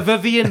 Mark II. The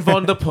Vivian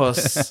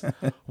Vonderpuss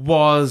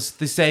was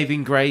the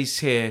saving grace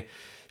here.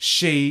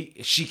 She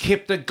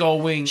kept it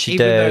going,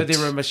 though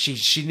there were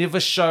she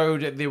never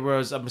showed that there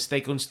was a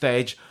mistake on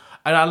stage.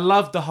 And I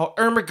loved the whole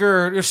Irma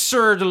girl, you're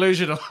so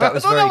delusional. That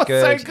was very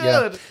good. So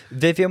good. Yeah.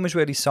 Vivian was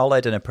really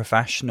solid and a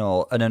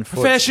professional. And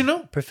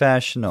Professional.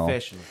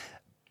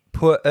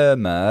 Poor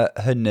Irma,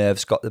 her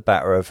nerves got the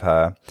better of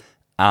her.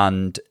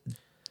 And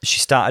she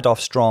started off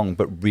strong,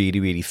 but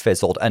really, really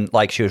fizzled. And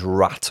like she was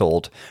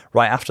rattled.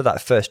 Right after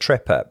that first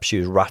trip up, she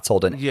was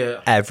rattled. And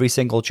every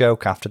single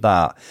joke after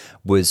that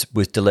was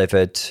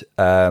delivered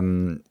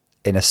in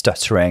a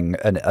stuttering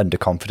and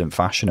underconfident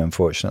fashion,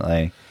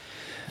 unfortunately.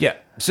 Yeah,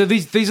 so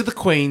these are the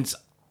queens.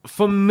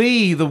 For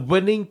me, the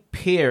winning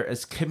pair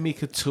is Kimmy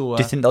Couture.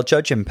 Do you think they'll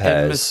judge in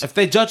pairs? If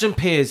they judge in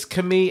pairs,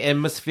 Kimmy and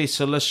Miss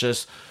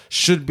Fessalicious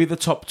should be the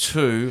top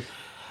two.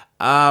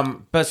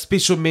 But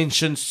special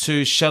mentions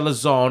to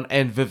Chalazon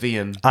and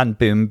Vivian. And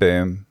Boom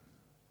Boom.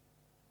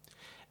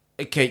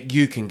 Okay,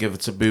 you can give it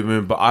to Boom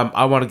Boom, but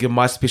I want to give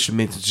my special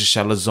mention to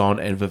Chalazon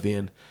and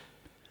Vivian.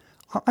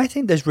 I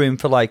think there's room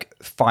for like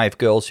 5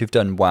 girls who've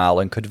done well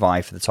and could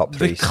vie for the top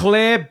 3. The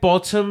clear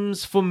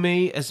bottoms for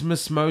me is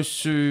Miss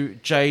Mosu,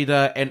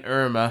 Jada, and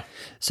Irma.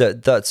 So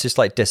that's just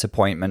like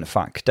disappointment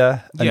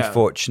factor,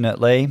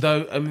 unfortunately.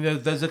 Though, I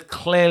mean, those are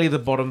clearly the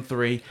bottom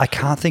 3. I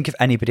can't think of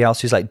anybody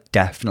else who's like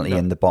definitely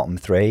in the bottom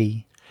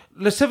 3.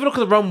 Let's have a look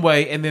at the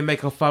runway and then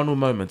make our final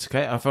moments,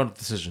 okay? Our final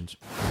decisions.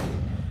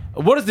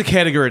 What is the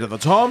category to the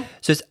Tom?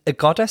 So it's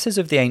Goddesses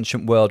of the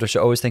Ancient World, which I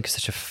always think is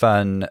such a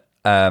fun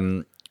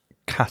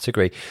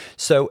category.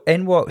 So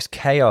in walks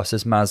Chaos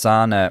as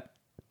Marzana,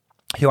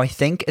 who I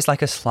think is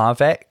like a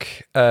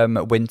Slavic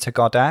winter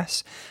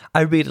goddess.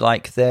 I really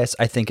like this.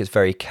 I think it's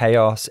very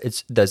chaos.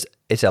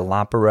 It's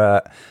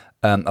elaborate.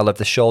 I love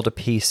the shoulder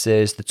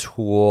pieces, the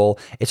tulle.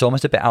 It's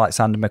almost a bit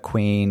Alexander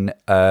McQueen,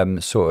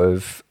 sort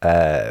of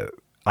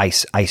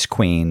Ice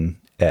Queen.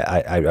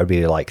 I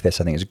really like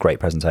this. I think it's a great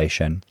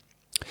presentation.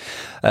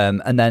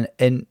 And then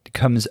in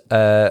comes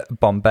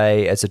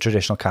Bombay as a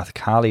traditional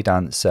Kathakali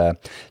dancer.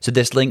 So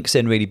this links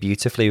in really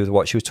beautifully with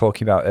what she was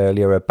talking about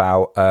earlier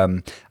about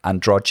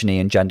androgyny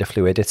and gender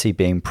fluidity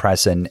being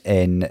present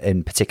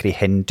in particularly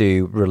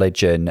Hindu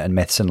religion and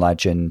myths and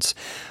legends.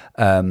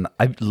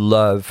 I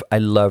love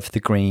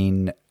the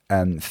green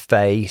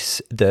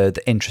face,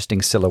 the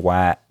interesting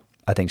silhouette.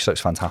 I think she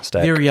looks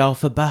fantastic. Very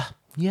alphabet.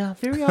 Yeah,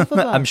 very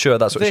alphabet. I'm sure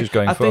that's what she was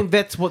going for. I think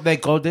that's what their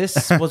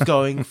goddess was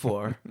going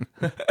for.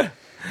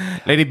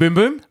 Lady Boom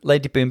Boom?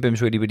 Lady Boom Boom's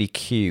really, really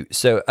cute.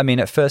 So, I mean,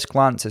 at first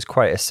glance, it's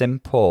quite a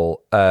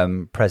simple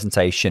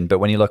presentation, but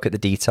when you look at the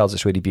details,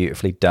 it's really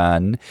beautifully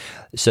done.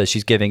 So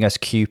she's giving us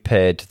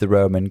Cupid, the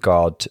Roman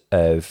god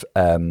of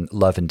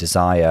love and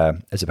desire,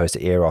 as opposed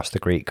to Eros, the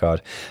Greek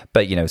god.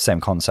 But,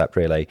 same concept,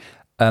 really.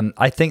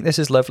 I think this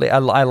is lovely. I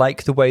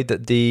like the way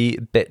that the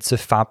bits of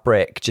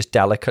fabric just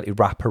delicately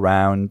wrap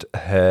around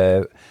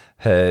her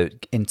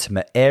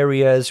intimate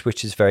areas,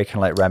 which is very kind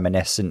of like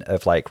reminiscent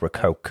of like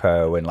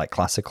Rococo and like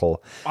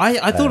classical.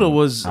 I thought it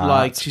was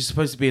like she's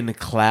supposed to be in a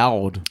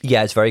cloud.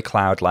 Yeah, it's very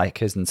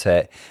cloud-like, isn't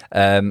it?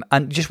 And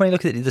just when you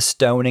look at the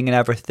stoning and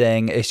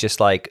everything, it's just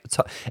like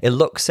it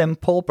looks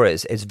simple, but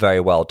it's very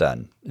well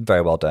done.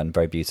 Very well done.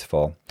 Very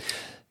beautiful.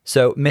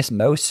 So Miss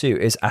Mosu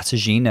is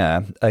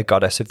Atagina, a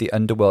goddess of the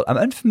underworld. I'm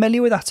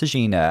unfamiliar with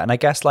Atagina, and I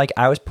guess like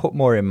I was put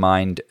more in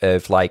mind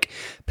of like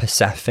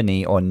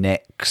Persephone or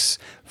Nyx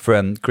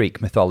from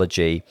Greek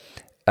mythology.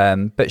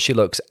 But she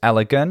looks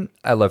elegant.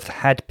 I love the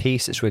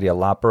headpiece. It's really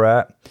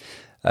elaborate.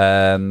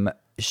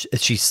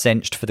 She's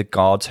cinched for the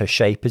gods. Her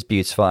shape is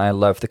beautiful. I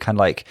love the kind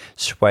of like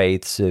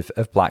swathes of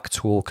black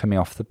tulle coming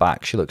off the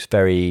back. She looks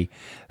very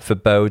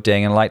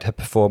foreboding, and I liked her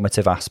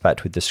performative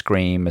aspect with the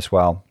scream as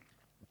well.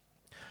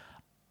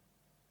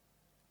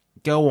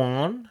 Go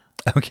on.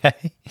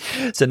 Okay.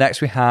 So next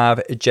we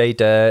have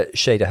Jada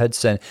Shada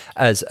Hudson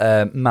as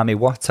Mami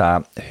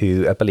Wata,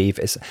 who I believe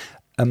is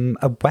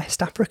a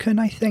West African,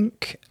 I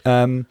think,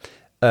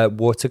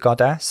 water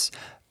goddess.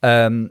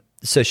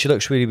 So she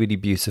looks really, really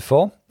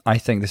beautiful. I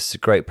think this is a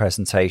great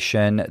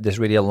presentation. This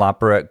really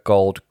elaborate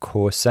gold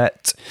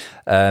corset.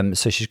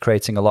 So she's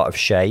creating a lot of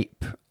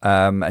shape,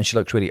 and she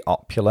looks really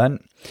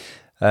opulent.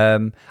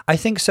 I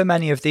think so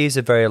many of these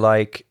are they're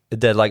like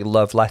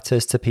love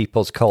letters to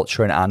people's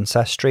culture and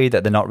ancestry,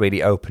 that they're not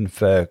really open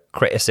for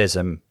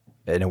criticism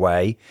in a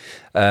way.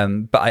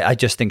 But I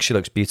just think she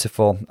looks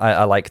beautiful.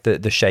 I like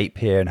the shape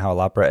here and how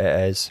elaborate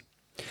it is.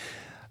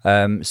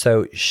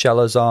 So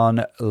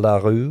Chalazon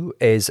Larue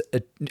is,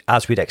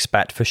 as we'd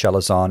expect for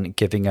Chalazon,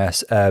 giving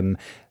us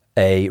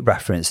a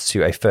reference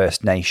to a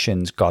First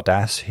Nations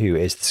goddess who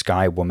is the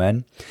Sky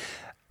Woman.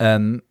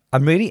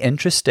 I'm really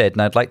interested,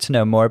 and I'd like to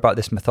know more about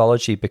this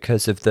mythology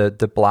because of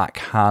the black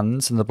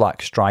hands and the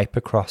black stripe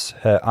across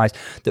her eyes.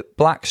 The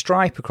black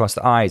stripe across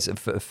the eyes,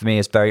 for me,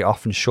 is very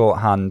often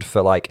shorthand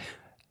for like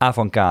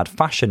avant-garde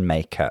fashion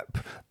makeup,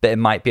 but it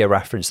might be a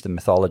reference to the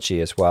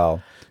mythology as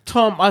well.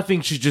 Tom, I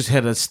think she just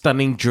had a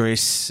stunning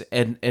dress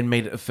and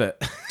made it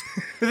fit.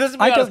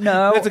 I don't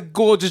know. It's a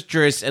gorgeous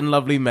dress and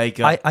lovely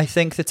makeup. I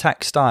think the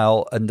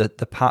textile and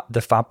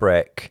the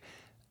fabric,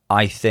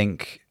 I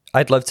think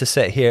I'd love to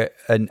sit here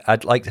and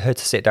I'd like her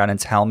to sit down and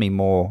tell me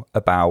more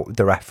about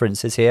the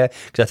references here,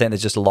 because I think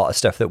there's just a lot of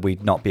stuff that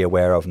we'd not be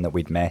aware of and that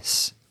we'd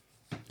miss.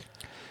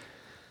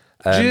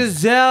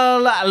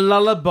 Giselle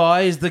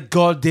Lullaby is the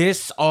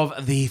goddess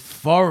of the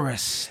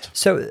forest.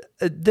 So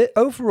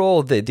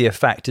overall, the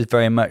effect is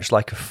very much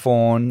like a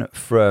faun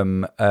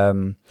from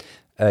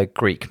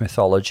Greek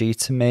mythology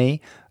to me.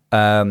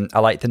 I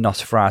like the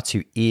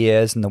Nosferatu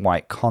ears and the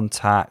white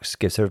contacts,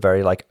 gives her a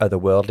very like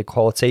otherworldly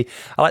quality.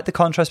 I like the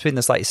contrast between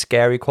the slightly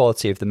scary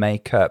quality of the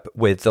makeup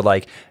with the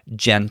like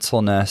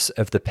gentleness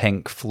of the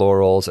pink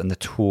florals and the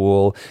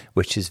tulle,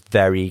 which is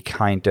very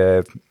kind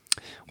of,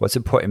 what's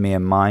it putting me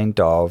in mind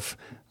of?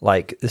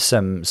 Like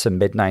some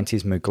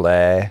mid-90s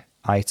Mugler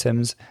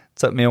items.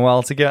 Took me a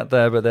while to get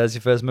there, but there's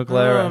your first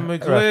Mugler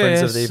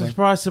reference of the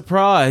evening.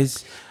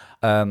 Surprise.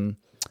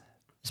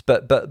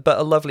 But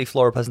a lovely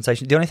floral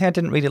presentation. The only thing I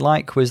didn't really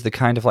like was the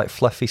kind of like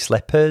fluffy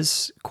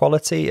slippers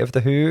quality of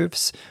the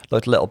hooves.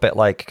 Looked a little bit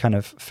like kind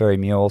of furry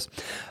mules.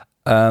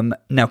 Now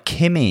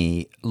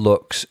Kimmy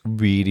looks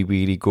really,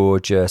 really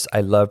gorgeous.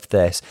 I love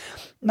this.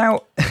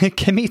 Now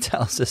Kimmy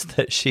tells us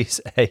that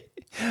she's a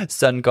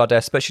sun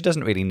goddess, but she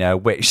doesn't really know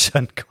which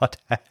sun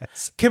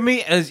goddess.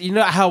 Kimmy, as you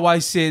know how I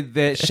said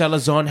that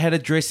Chalazon had a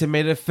dress and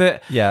made it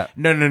fit? Yeah.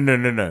 No.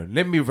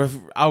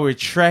 I'll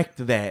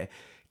retract that.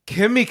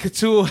 Kimmy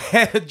Couture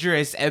had a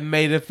dress and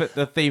made it fit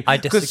the theme. I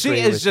disagree with because she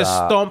is just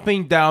that.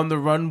 stomping down the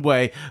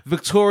runway,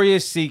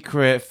 Victoria's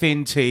Secret,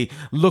 Fenty,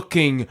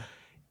 looking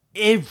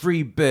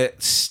every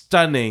bit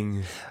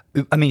stunning.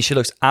 I mean, she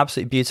looks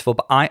absolutely beautiful,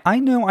 but I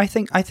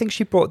think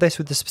she brought this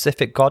with a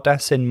specific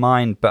goddess in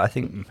mind, but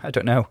I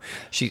don't know.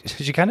 She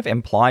kind of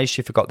implies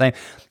she forgot the name.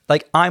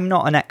 Like, I'm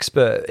not an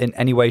expert in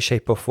any way,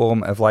 shape, or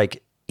form of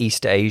like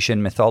East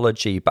Asian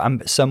mythology, but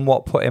I'm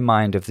somewhat put in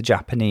mind of the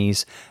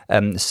Japanese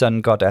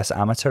sun goddess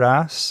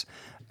Amaterasu,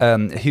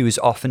 who is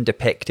often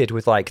depicted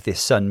with like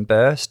this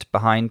sunburst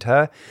behind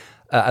her.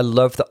 I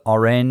love the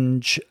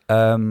orange.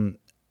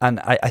 And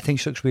I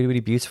think she looks really, really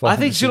beautiful. I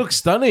think she looks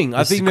stunning.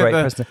 I think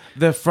that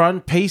the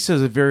front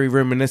pieces are very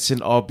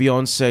reminiscent of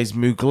Beyonce's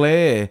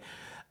Mugler,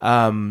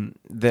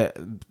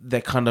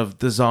 that kind of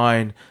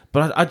design.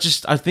 But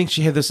I think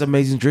she had this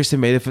amazing dress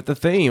and made it fit the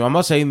theme. I'm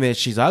not saying that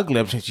she's ugly.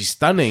 I'm saying she's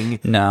stunning.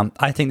 No,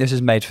 I think this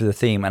is made for the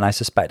theme, and I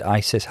suspect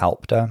Isis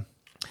helped her.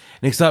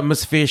 Next up,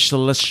 Miss Fish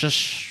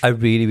Delicious. I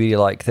really, really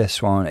like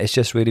this one. It's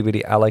just really,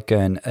 really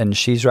elegant. And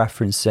she's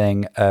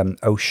referencing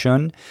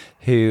Oshun,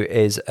 who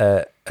is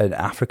an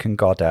African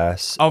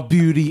goddess of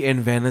beauty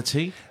and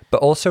vanity.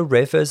 But also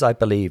rivers, I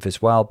believe,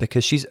 as well,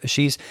 because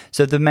she's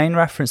so the main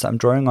reference that I'm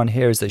drawing on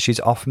here is that she's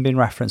often been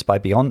referenced by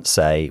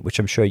Beyonce, which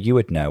I'm sure you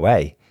would know,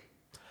 eh?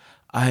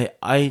 No,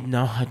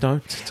 I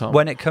don't, Tom.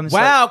 When it comes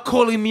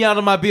calling me out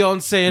of my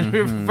Beyonce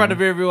in front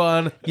of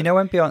everyone. You know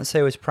when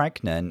Beyonce was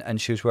pregnant and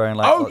she was wearing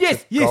like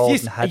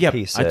golden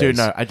headpieces?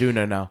 Yeah, I do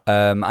know now.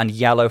 And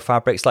yellow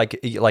fabrics like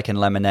in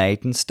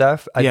Lemonade and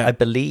stuff. I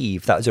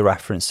believe that was a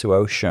reference to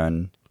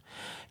Ocean.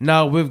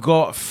 Now we've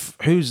got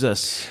who's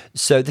this?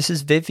 So this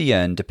is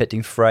Vivian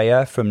depicting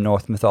Freya from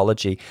Norse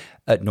mythology.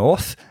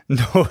 Norse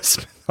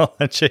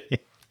mythology.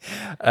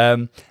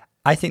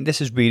 I think this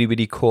is really,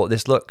 really cool.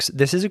 This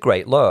is a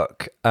great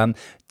look.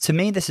 To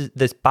me,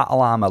 this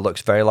battle armor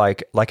looks very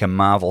like a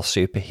Marvel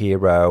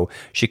superhero.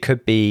 She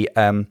could be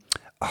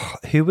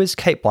who was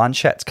Cate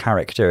Blanchett's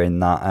character in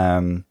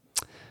that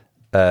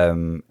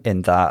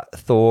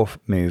Thor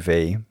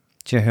movie?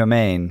 Do you know who I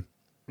mean?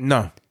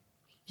 No.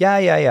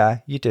 Yeah,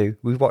 you do.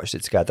 We watched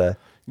it together.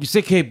 You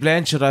say Cate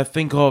Blanchett, I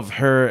think of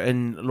her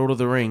in Lord of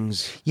the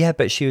Rings. Yeah,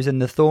 but she was in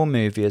the Thor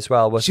movie as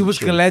well, wasn't she? She was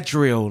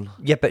Galadriel.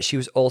 Yeah, but she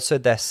was also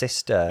their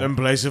sister. In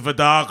place of a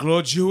Dark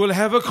Lord, you will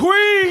have a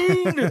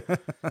queen!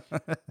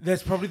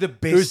 That's probably the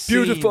best Who's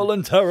beautiful scene.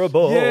 And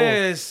terrible.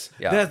 Yes.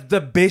 Yeah. That's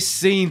the best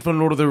scene from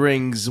Lord of the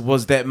Rings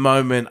was that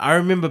moment. I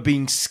remember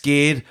being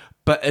scared,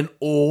 but in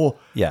awe.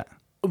 Yeah.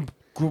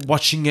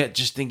 Watching it,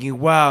 just thinking,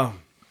 wow.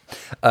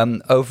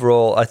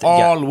 Overall, I think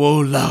All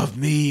will love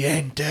me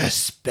in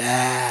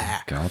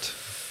despair. God.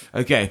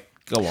 Okay,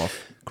 go off.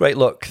 Great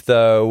look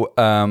though.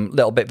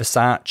 Little bit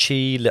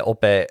Versace, little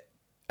bit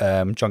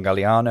John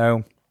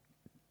Galliano.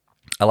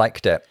 I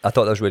liked it. I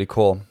thought that was really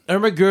cool.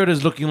 Ermagerd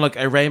is looking like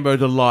a rainbow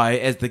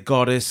delight as the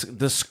goddess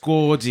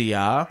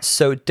Discordia.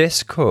 So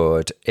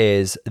Discord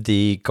is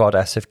the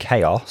goddess of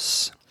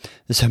chaos.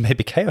 So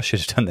maybe Chaos should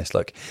have done this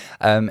look.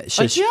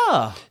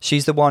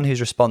 She's the one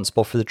who's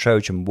responsible for the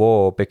Trojan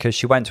War because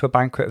she went to a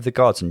banquet of the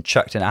gods and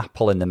chucked an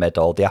apple in the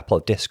middle, the apple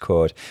of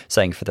discord,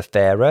 saying for the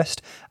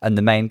fairest. And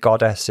the main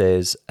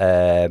goddesses,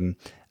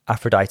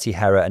 Aphrodite,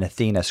 Hera, and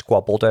Athena,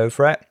 squabbled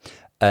over it.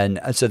 And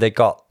so they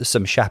got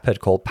some shepherd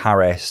called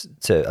Paris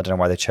I don't know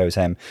why they chose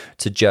him,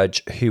 to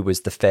judge who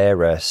was the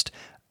fairest.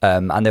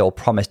 And they all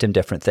promised him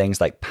different things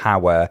like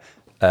power,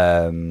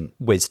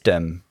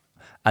 wisdom.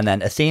 And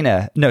then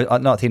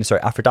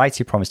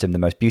Aphrodite promised him the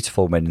most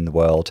beautiful woman in the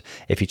world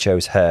if he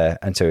chose her.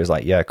 And so he was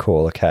like, yeah,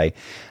 cool, okay.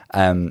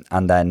 And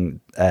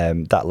then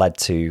that led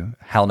to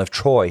Helen of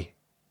Troy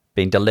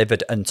being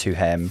delivered unto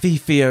him.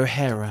 Fifi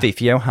O'Hara.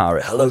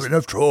 Helen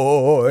of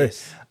Troy.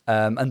 Yes.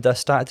 And thus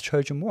started the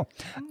Trojan War.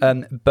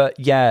 But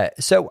yeah,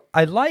 so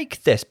I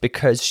like this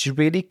because she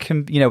really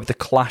can, with the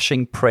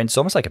clashing prints,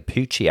 almost like a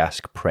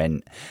Pucci-esque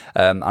print,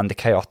 and the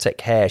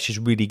chaotic hair, she's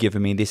really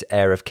given me this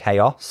air of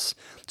chaos.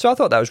 So I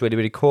thought that was really,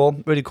 really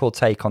cool. Really cool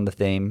take on the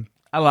theme.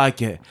 I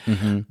like it.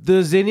 Mm-hmm.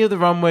 Does any of the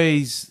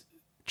runways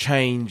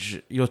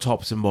change your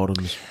tops and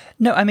bottoms?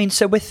 No, I mean,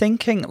 so we're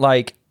thinking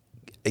like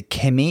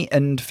Kimmy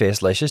and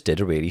Fiercelicious did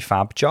a really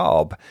fab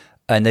job,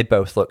 and they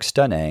both look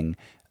stunning.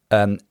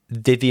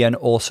 Vivian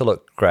also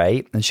looked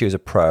great, and she was a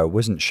pro,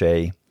 wasn't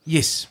she?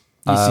 Yes.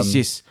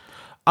 Yes.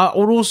 I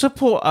would also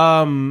put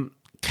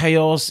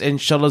Chaos and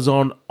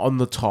Chalazon on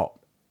the top.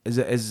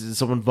 Is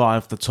someone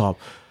vying for the top?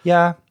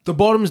 Yeah. The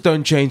bottoms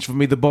don't change for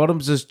me. The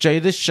bottoms is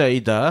Jada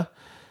Shader,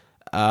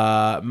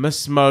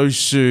 Miss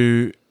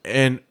Mosu,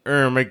 and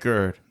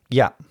Ermagerd.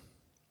 Yeah.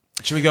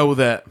 Should we go with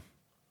that?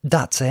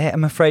 That's it.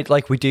 I'm afraid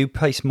we do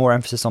place more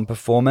emphasis on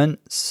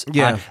performance.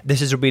 Yeah.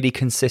 This is a really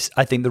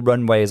I think the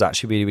runway is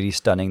actually really, really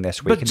stunning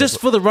this week. But just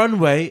for the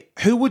runway,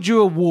 who would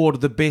you award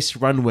the best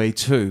runway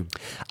to?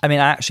 I mean,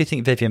 I actually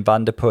think Vivian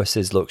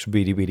Vanderpuss's looks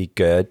really, really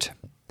good.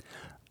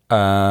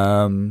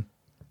 I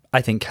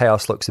think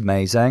Chaos looks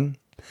amazing.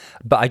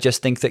 But I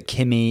just think that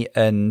Kimmy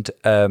and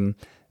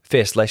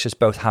Fiercelicious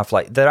both have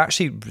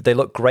they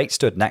look great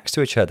stood next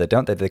to each other,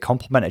 don't they? They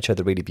complement each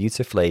other really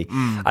beautifully.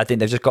 I think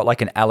they've just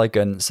got an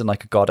elegance and a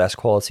goddess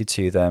quality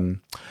to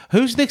them.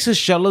 Who's next to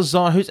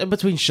Chalazon? Who's in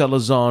between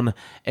Chalazon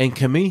and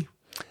Kimmy?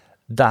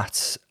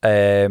 That's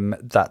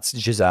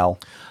Giselle.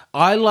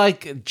 I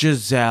like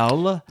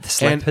Giselle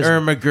and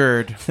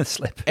Ermagerd The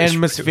slip and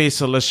Miss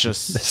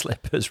Fiercelicious. The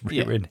slippers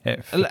ruin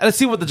it. Let's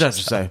see what the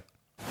judges say.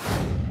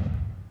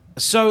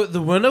 So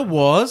the winner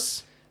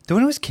was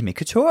Kimmy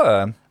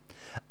Couture.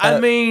 I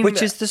mean,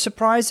 which is the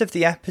surprise of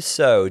the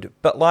episode.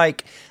 But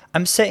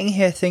I'm sitting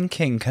here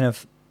thinking,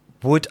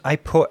 would I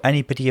put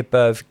anybody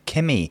above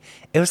Kimmy?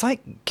 It was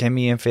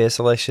Kimmy and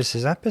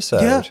Fiercelicious's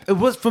episode. Yeah, it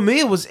was for me.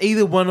 It was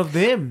either one of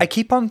them. I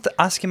keep on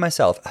asking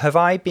myself, have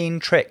I been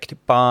tricked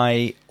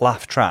by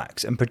laugh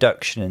tracks and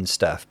production and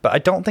stuff? But I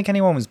don't think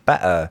anyone was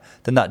better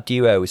than that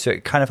duo, so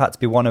it kind of had to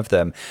be one of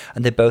them.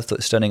 And they both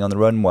look stunning on the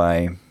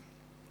runway.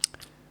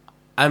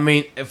 I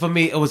mean, for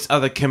me, it was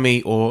either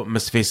Kimmy or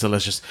Miss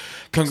Fiercelicious.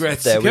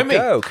 Congrats to Kimmy. There we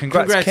go.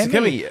 Congrats to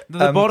Kimmy.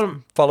 The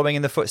bottom, following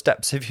in the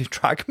footsteps of your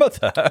drag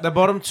mother. The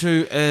bottom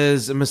two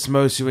is Miss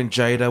Mosu and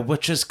Jada,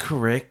 which is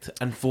correct,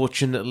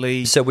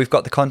 unfortunately. So we've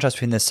got the contrast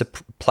between the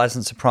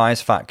pleasant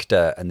surprise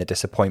factor and the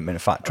disappointment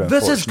factor.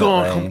 This has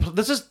gone.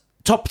 This is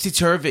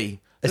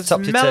topsy-turvy. It's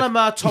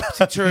Malamar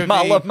topsy-turvy.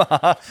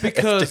 Malamar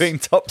because is doing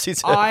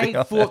topsy-turvy.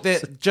 I thought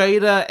that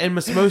Jada and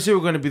Miss Mosu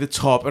were going to be the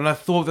top, and I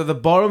thought that the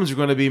bottoms were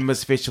going to be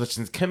Miss Fiercelicious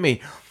and Kimmy.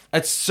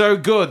 It's so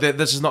good that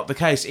this is not the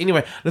case.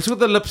 Anyway, let's go with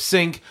the lip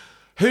sync.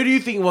 Who do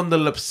you think won the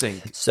lip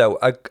sync? So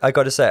I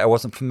got to say, I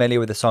wasn't familiar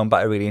with the song,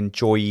 but I really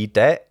enjoyed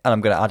it, and I'm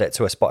going to add it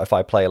to a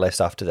Spotify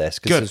playlist after this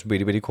because it's a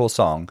really, really cool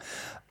song.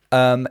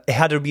 It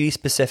had a really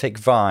specific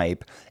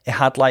vibe. It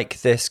had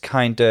this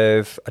kind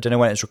of, I don't know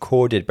when it's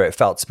recorded, but it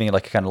felt to me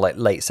like a kind of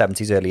late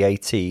 70s, early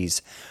 80s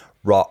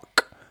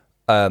rock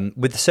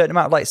with a certain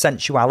amount of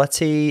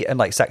sensuality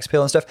and sex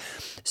appeal and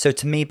stuff. So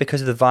to me, because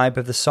of the vibe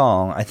of the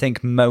song, I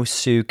think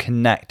Mosu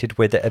connected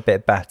with it a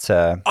bit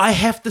better. I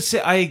have to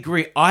say, I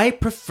agree. I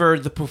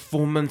preferred the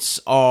performance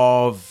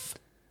of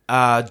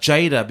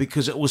Jada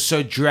because it was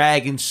so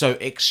drag and so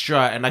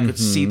extra, and I could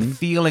see the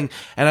feeling,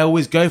 and I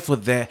always go for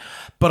that.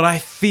 But I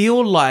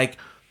feel like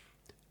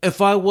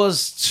if I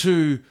was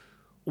to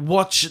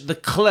watch the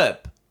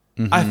clip,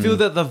 I feel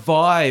that the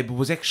vibe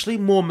was actually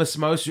more Miss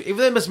Mosu. Even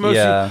though Miss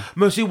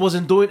Mosu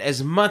wasn't doing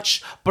as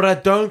much, but I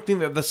don't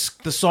think that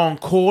the song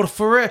called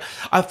for it.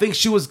 I think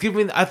Miss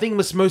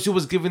Mosu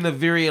was giving the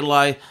very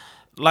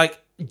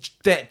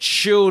that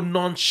chill,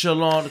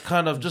 nonchalant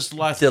kind of just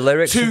like The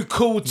lyrics too are-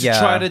 cool to yeah.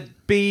 try to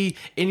be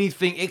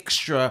anything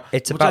extra.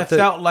 It's which about I the-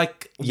 felt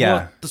like Yeah.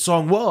 what the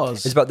song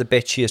was. It's about the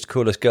bitchiest,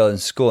 coolest girl in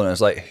school, and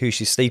it's like who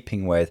she's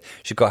sleeping with.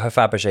 She got her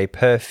Fabergé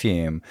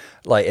perfume.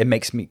 Like, it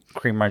makes me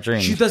cream my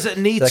dreams. She doesn't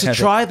need That to kind of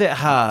thing. try that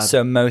hard.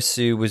 So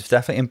Mosu was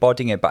definitely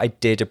embodying it, but I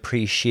did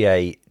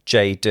appreciate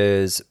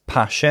Jada's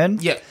passion.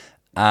 Yeah.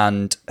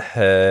 And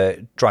her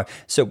drive.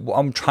 So what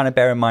I'm trying to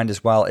bear in mind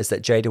as well is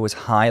that Jada was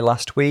high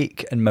last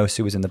week and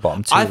Mosu was in the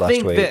bottom two I last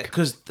think week. that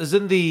because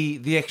isn't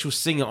the actual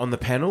singer on the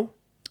panel?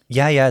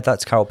 Yeah,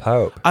 that's Carol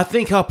Pope. I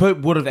think Carl Pope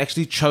would have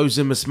actually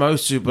chosen Miss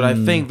Mosu, but I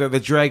Hmm. think that the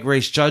Drag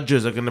Race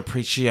judges are going to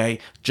appreciate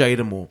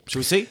Jada more. Shall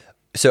we see?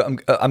 So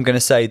I'm going to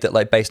say that,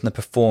 like, based on the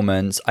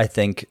performance, I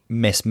think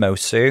Miss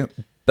Mosu,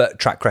 but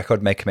track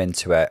record may come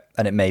into it,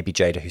 and it may be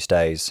Jada who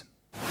stays.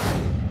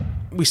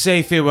 We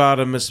say farewell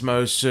to Miss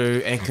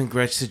Mosu and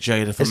congrats to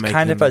Jada for It's making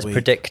kind of the as week.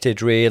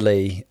 predicted,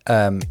 really.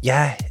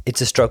 Yeah,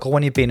 it's a struggle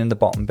when you've been in the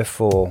bottom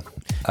before.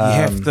 You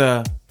have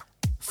to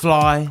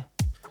fly.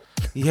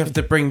 You have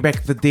to bring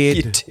back the dead.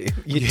 You do.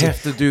 You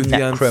have to do the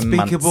Necromancy.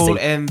 unspeakable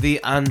and the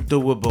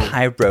undoable.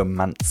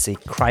 Pyromancy,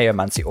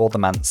 cryomancy, all the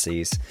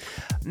mancies.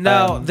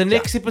 Now, the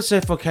next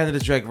episode for Canada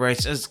Drag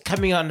Race is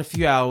coming out in a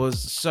few hours,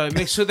 so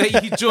make sure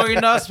that you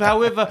join us.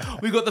 However,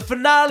 we've got the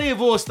finale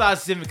of All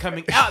Stars 7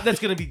 coming out. That's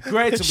going to be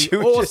great. It'll Should be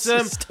we just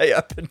awesome. stay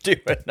up and do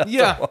another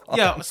Yeah, one?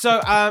 yeah.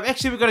 So,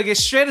 actually, we're going to get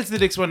straight into the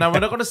next one now. We're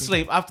not going to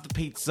sleep after the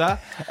pizza.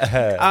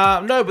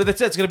 No, but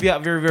that's it. It's going to be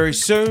out very, very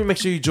soon. Make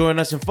sure you join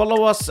us and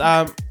follow us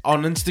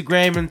on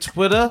Instagram and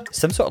Twitter.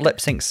 Some sort of lip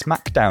sync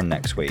smackdown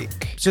next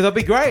week. So that'll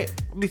be great.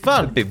 It'll be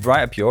fun. Be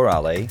right up your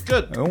alley.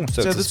 Good. Oh,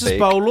 So to this is speak.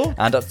 Bolo.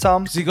 And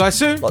Tom. See you guys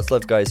soon. Lots of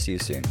love, guys. See you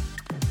soon.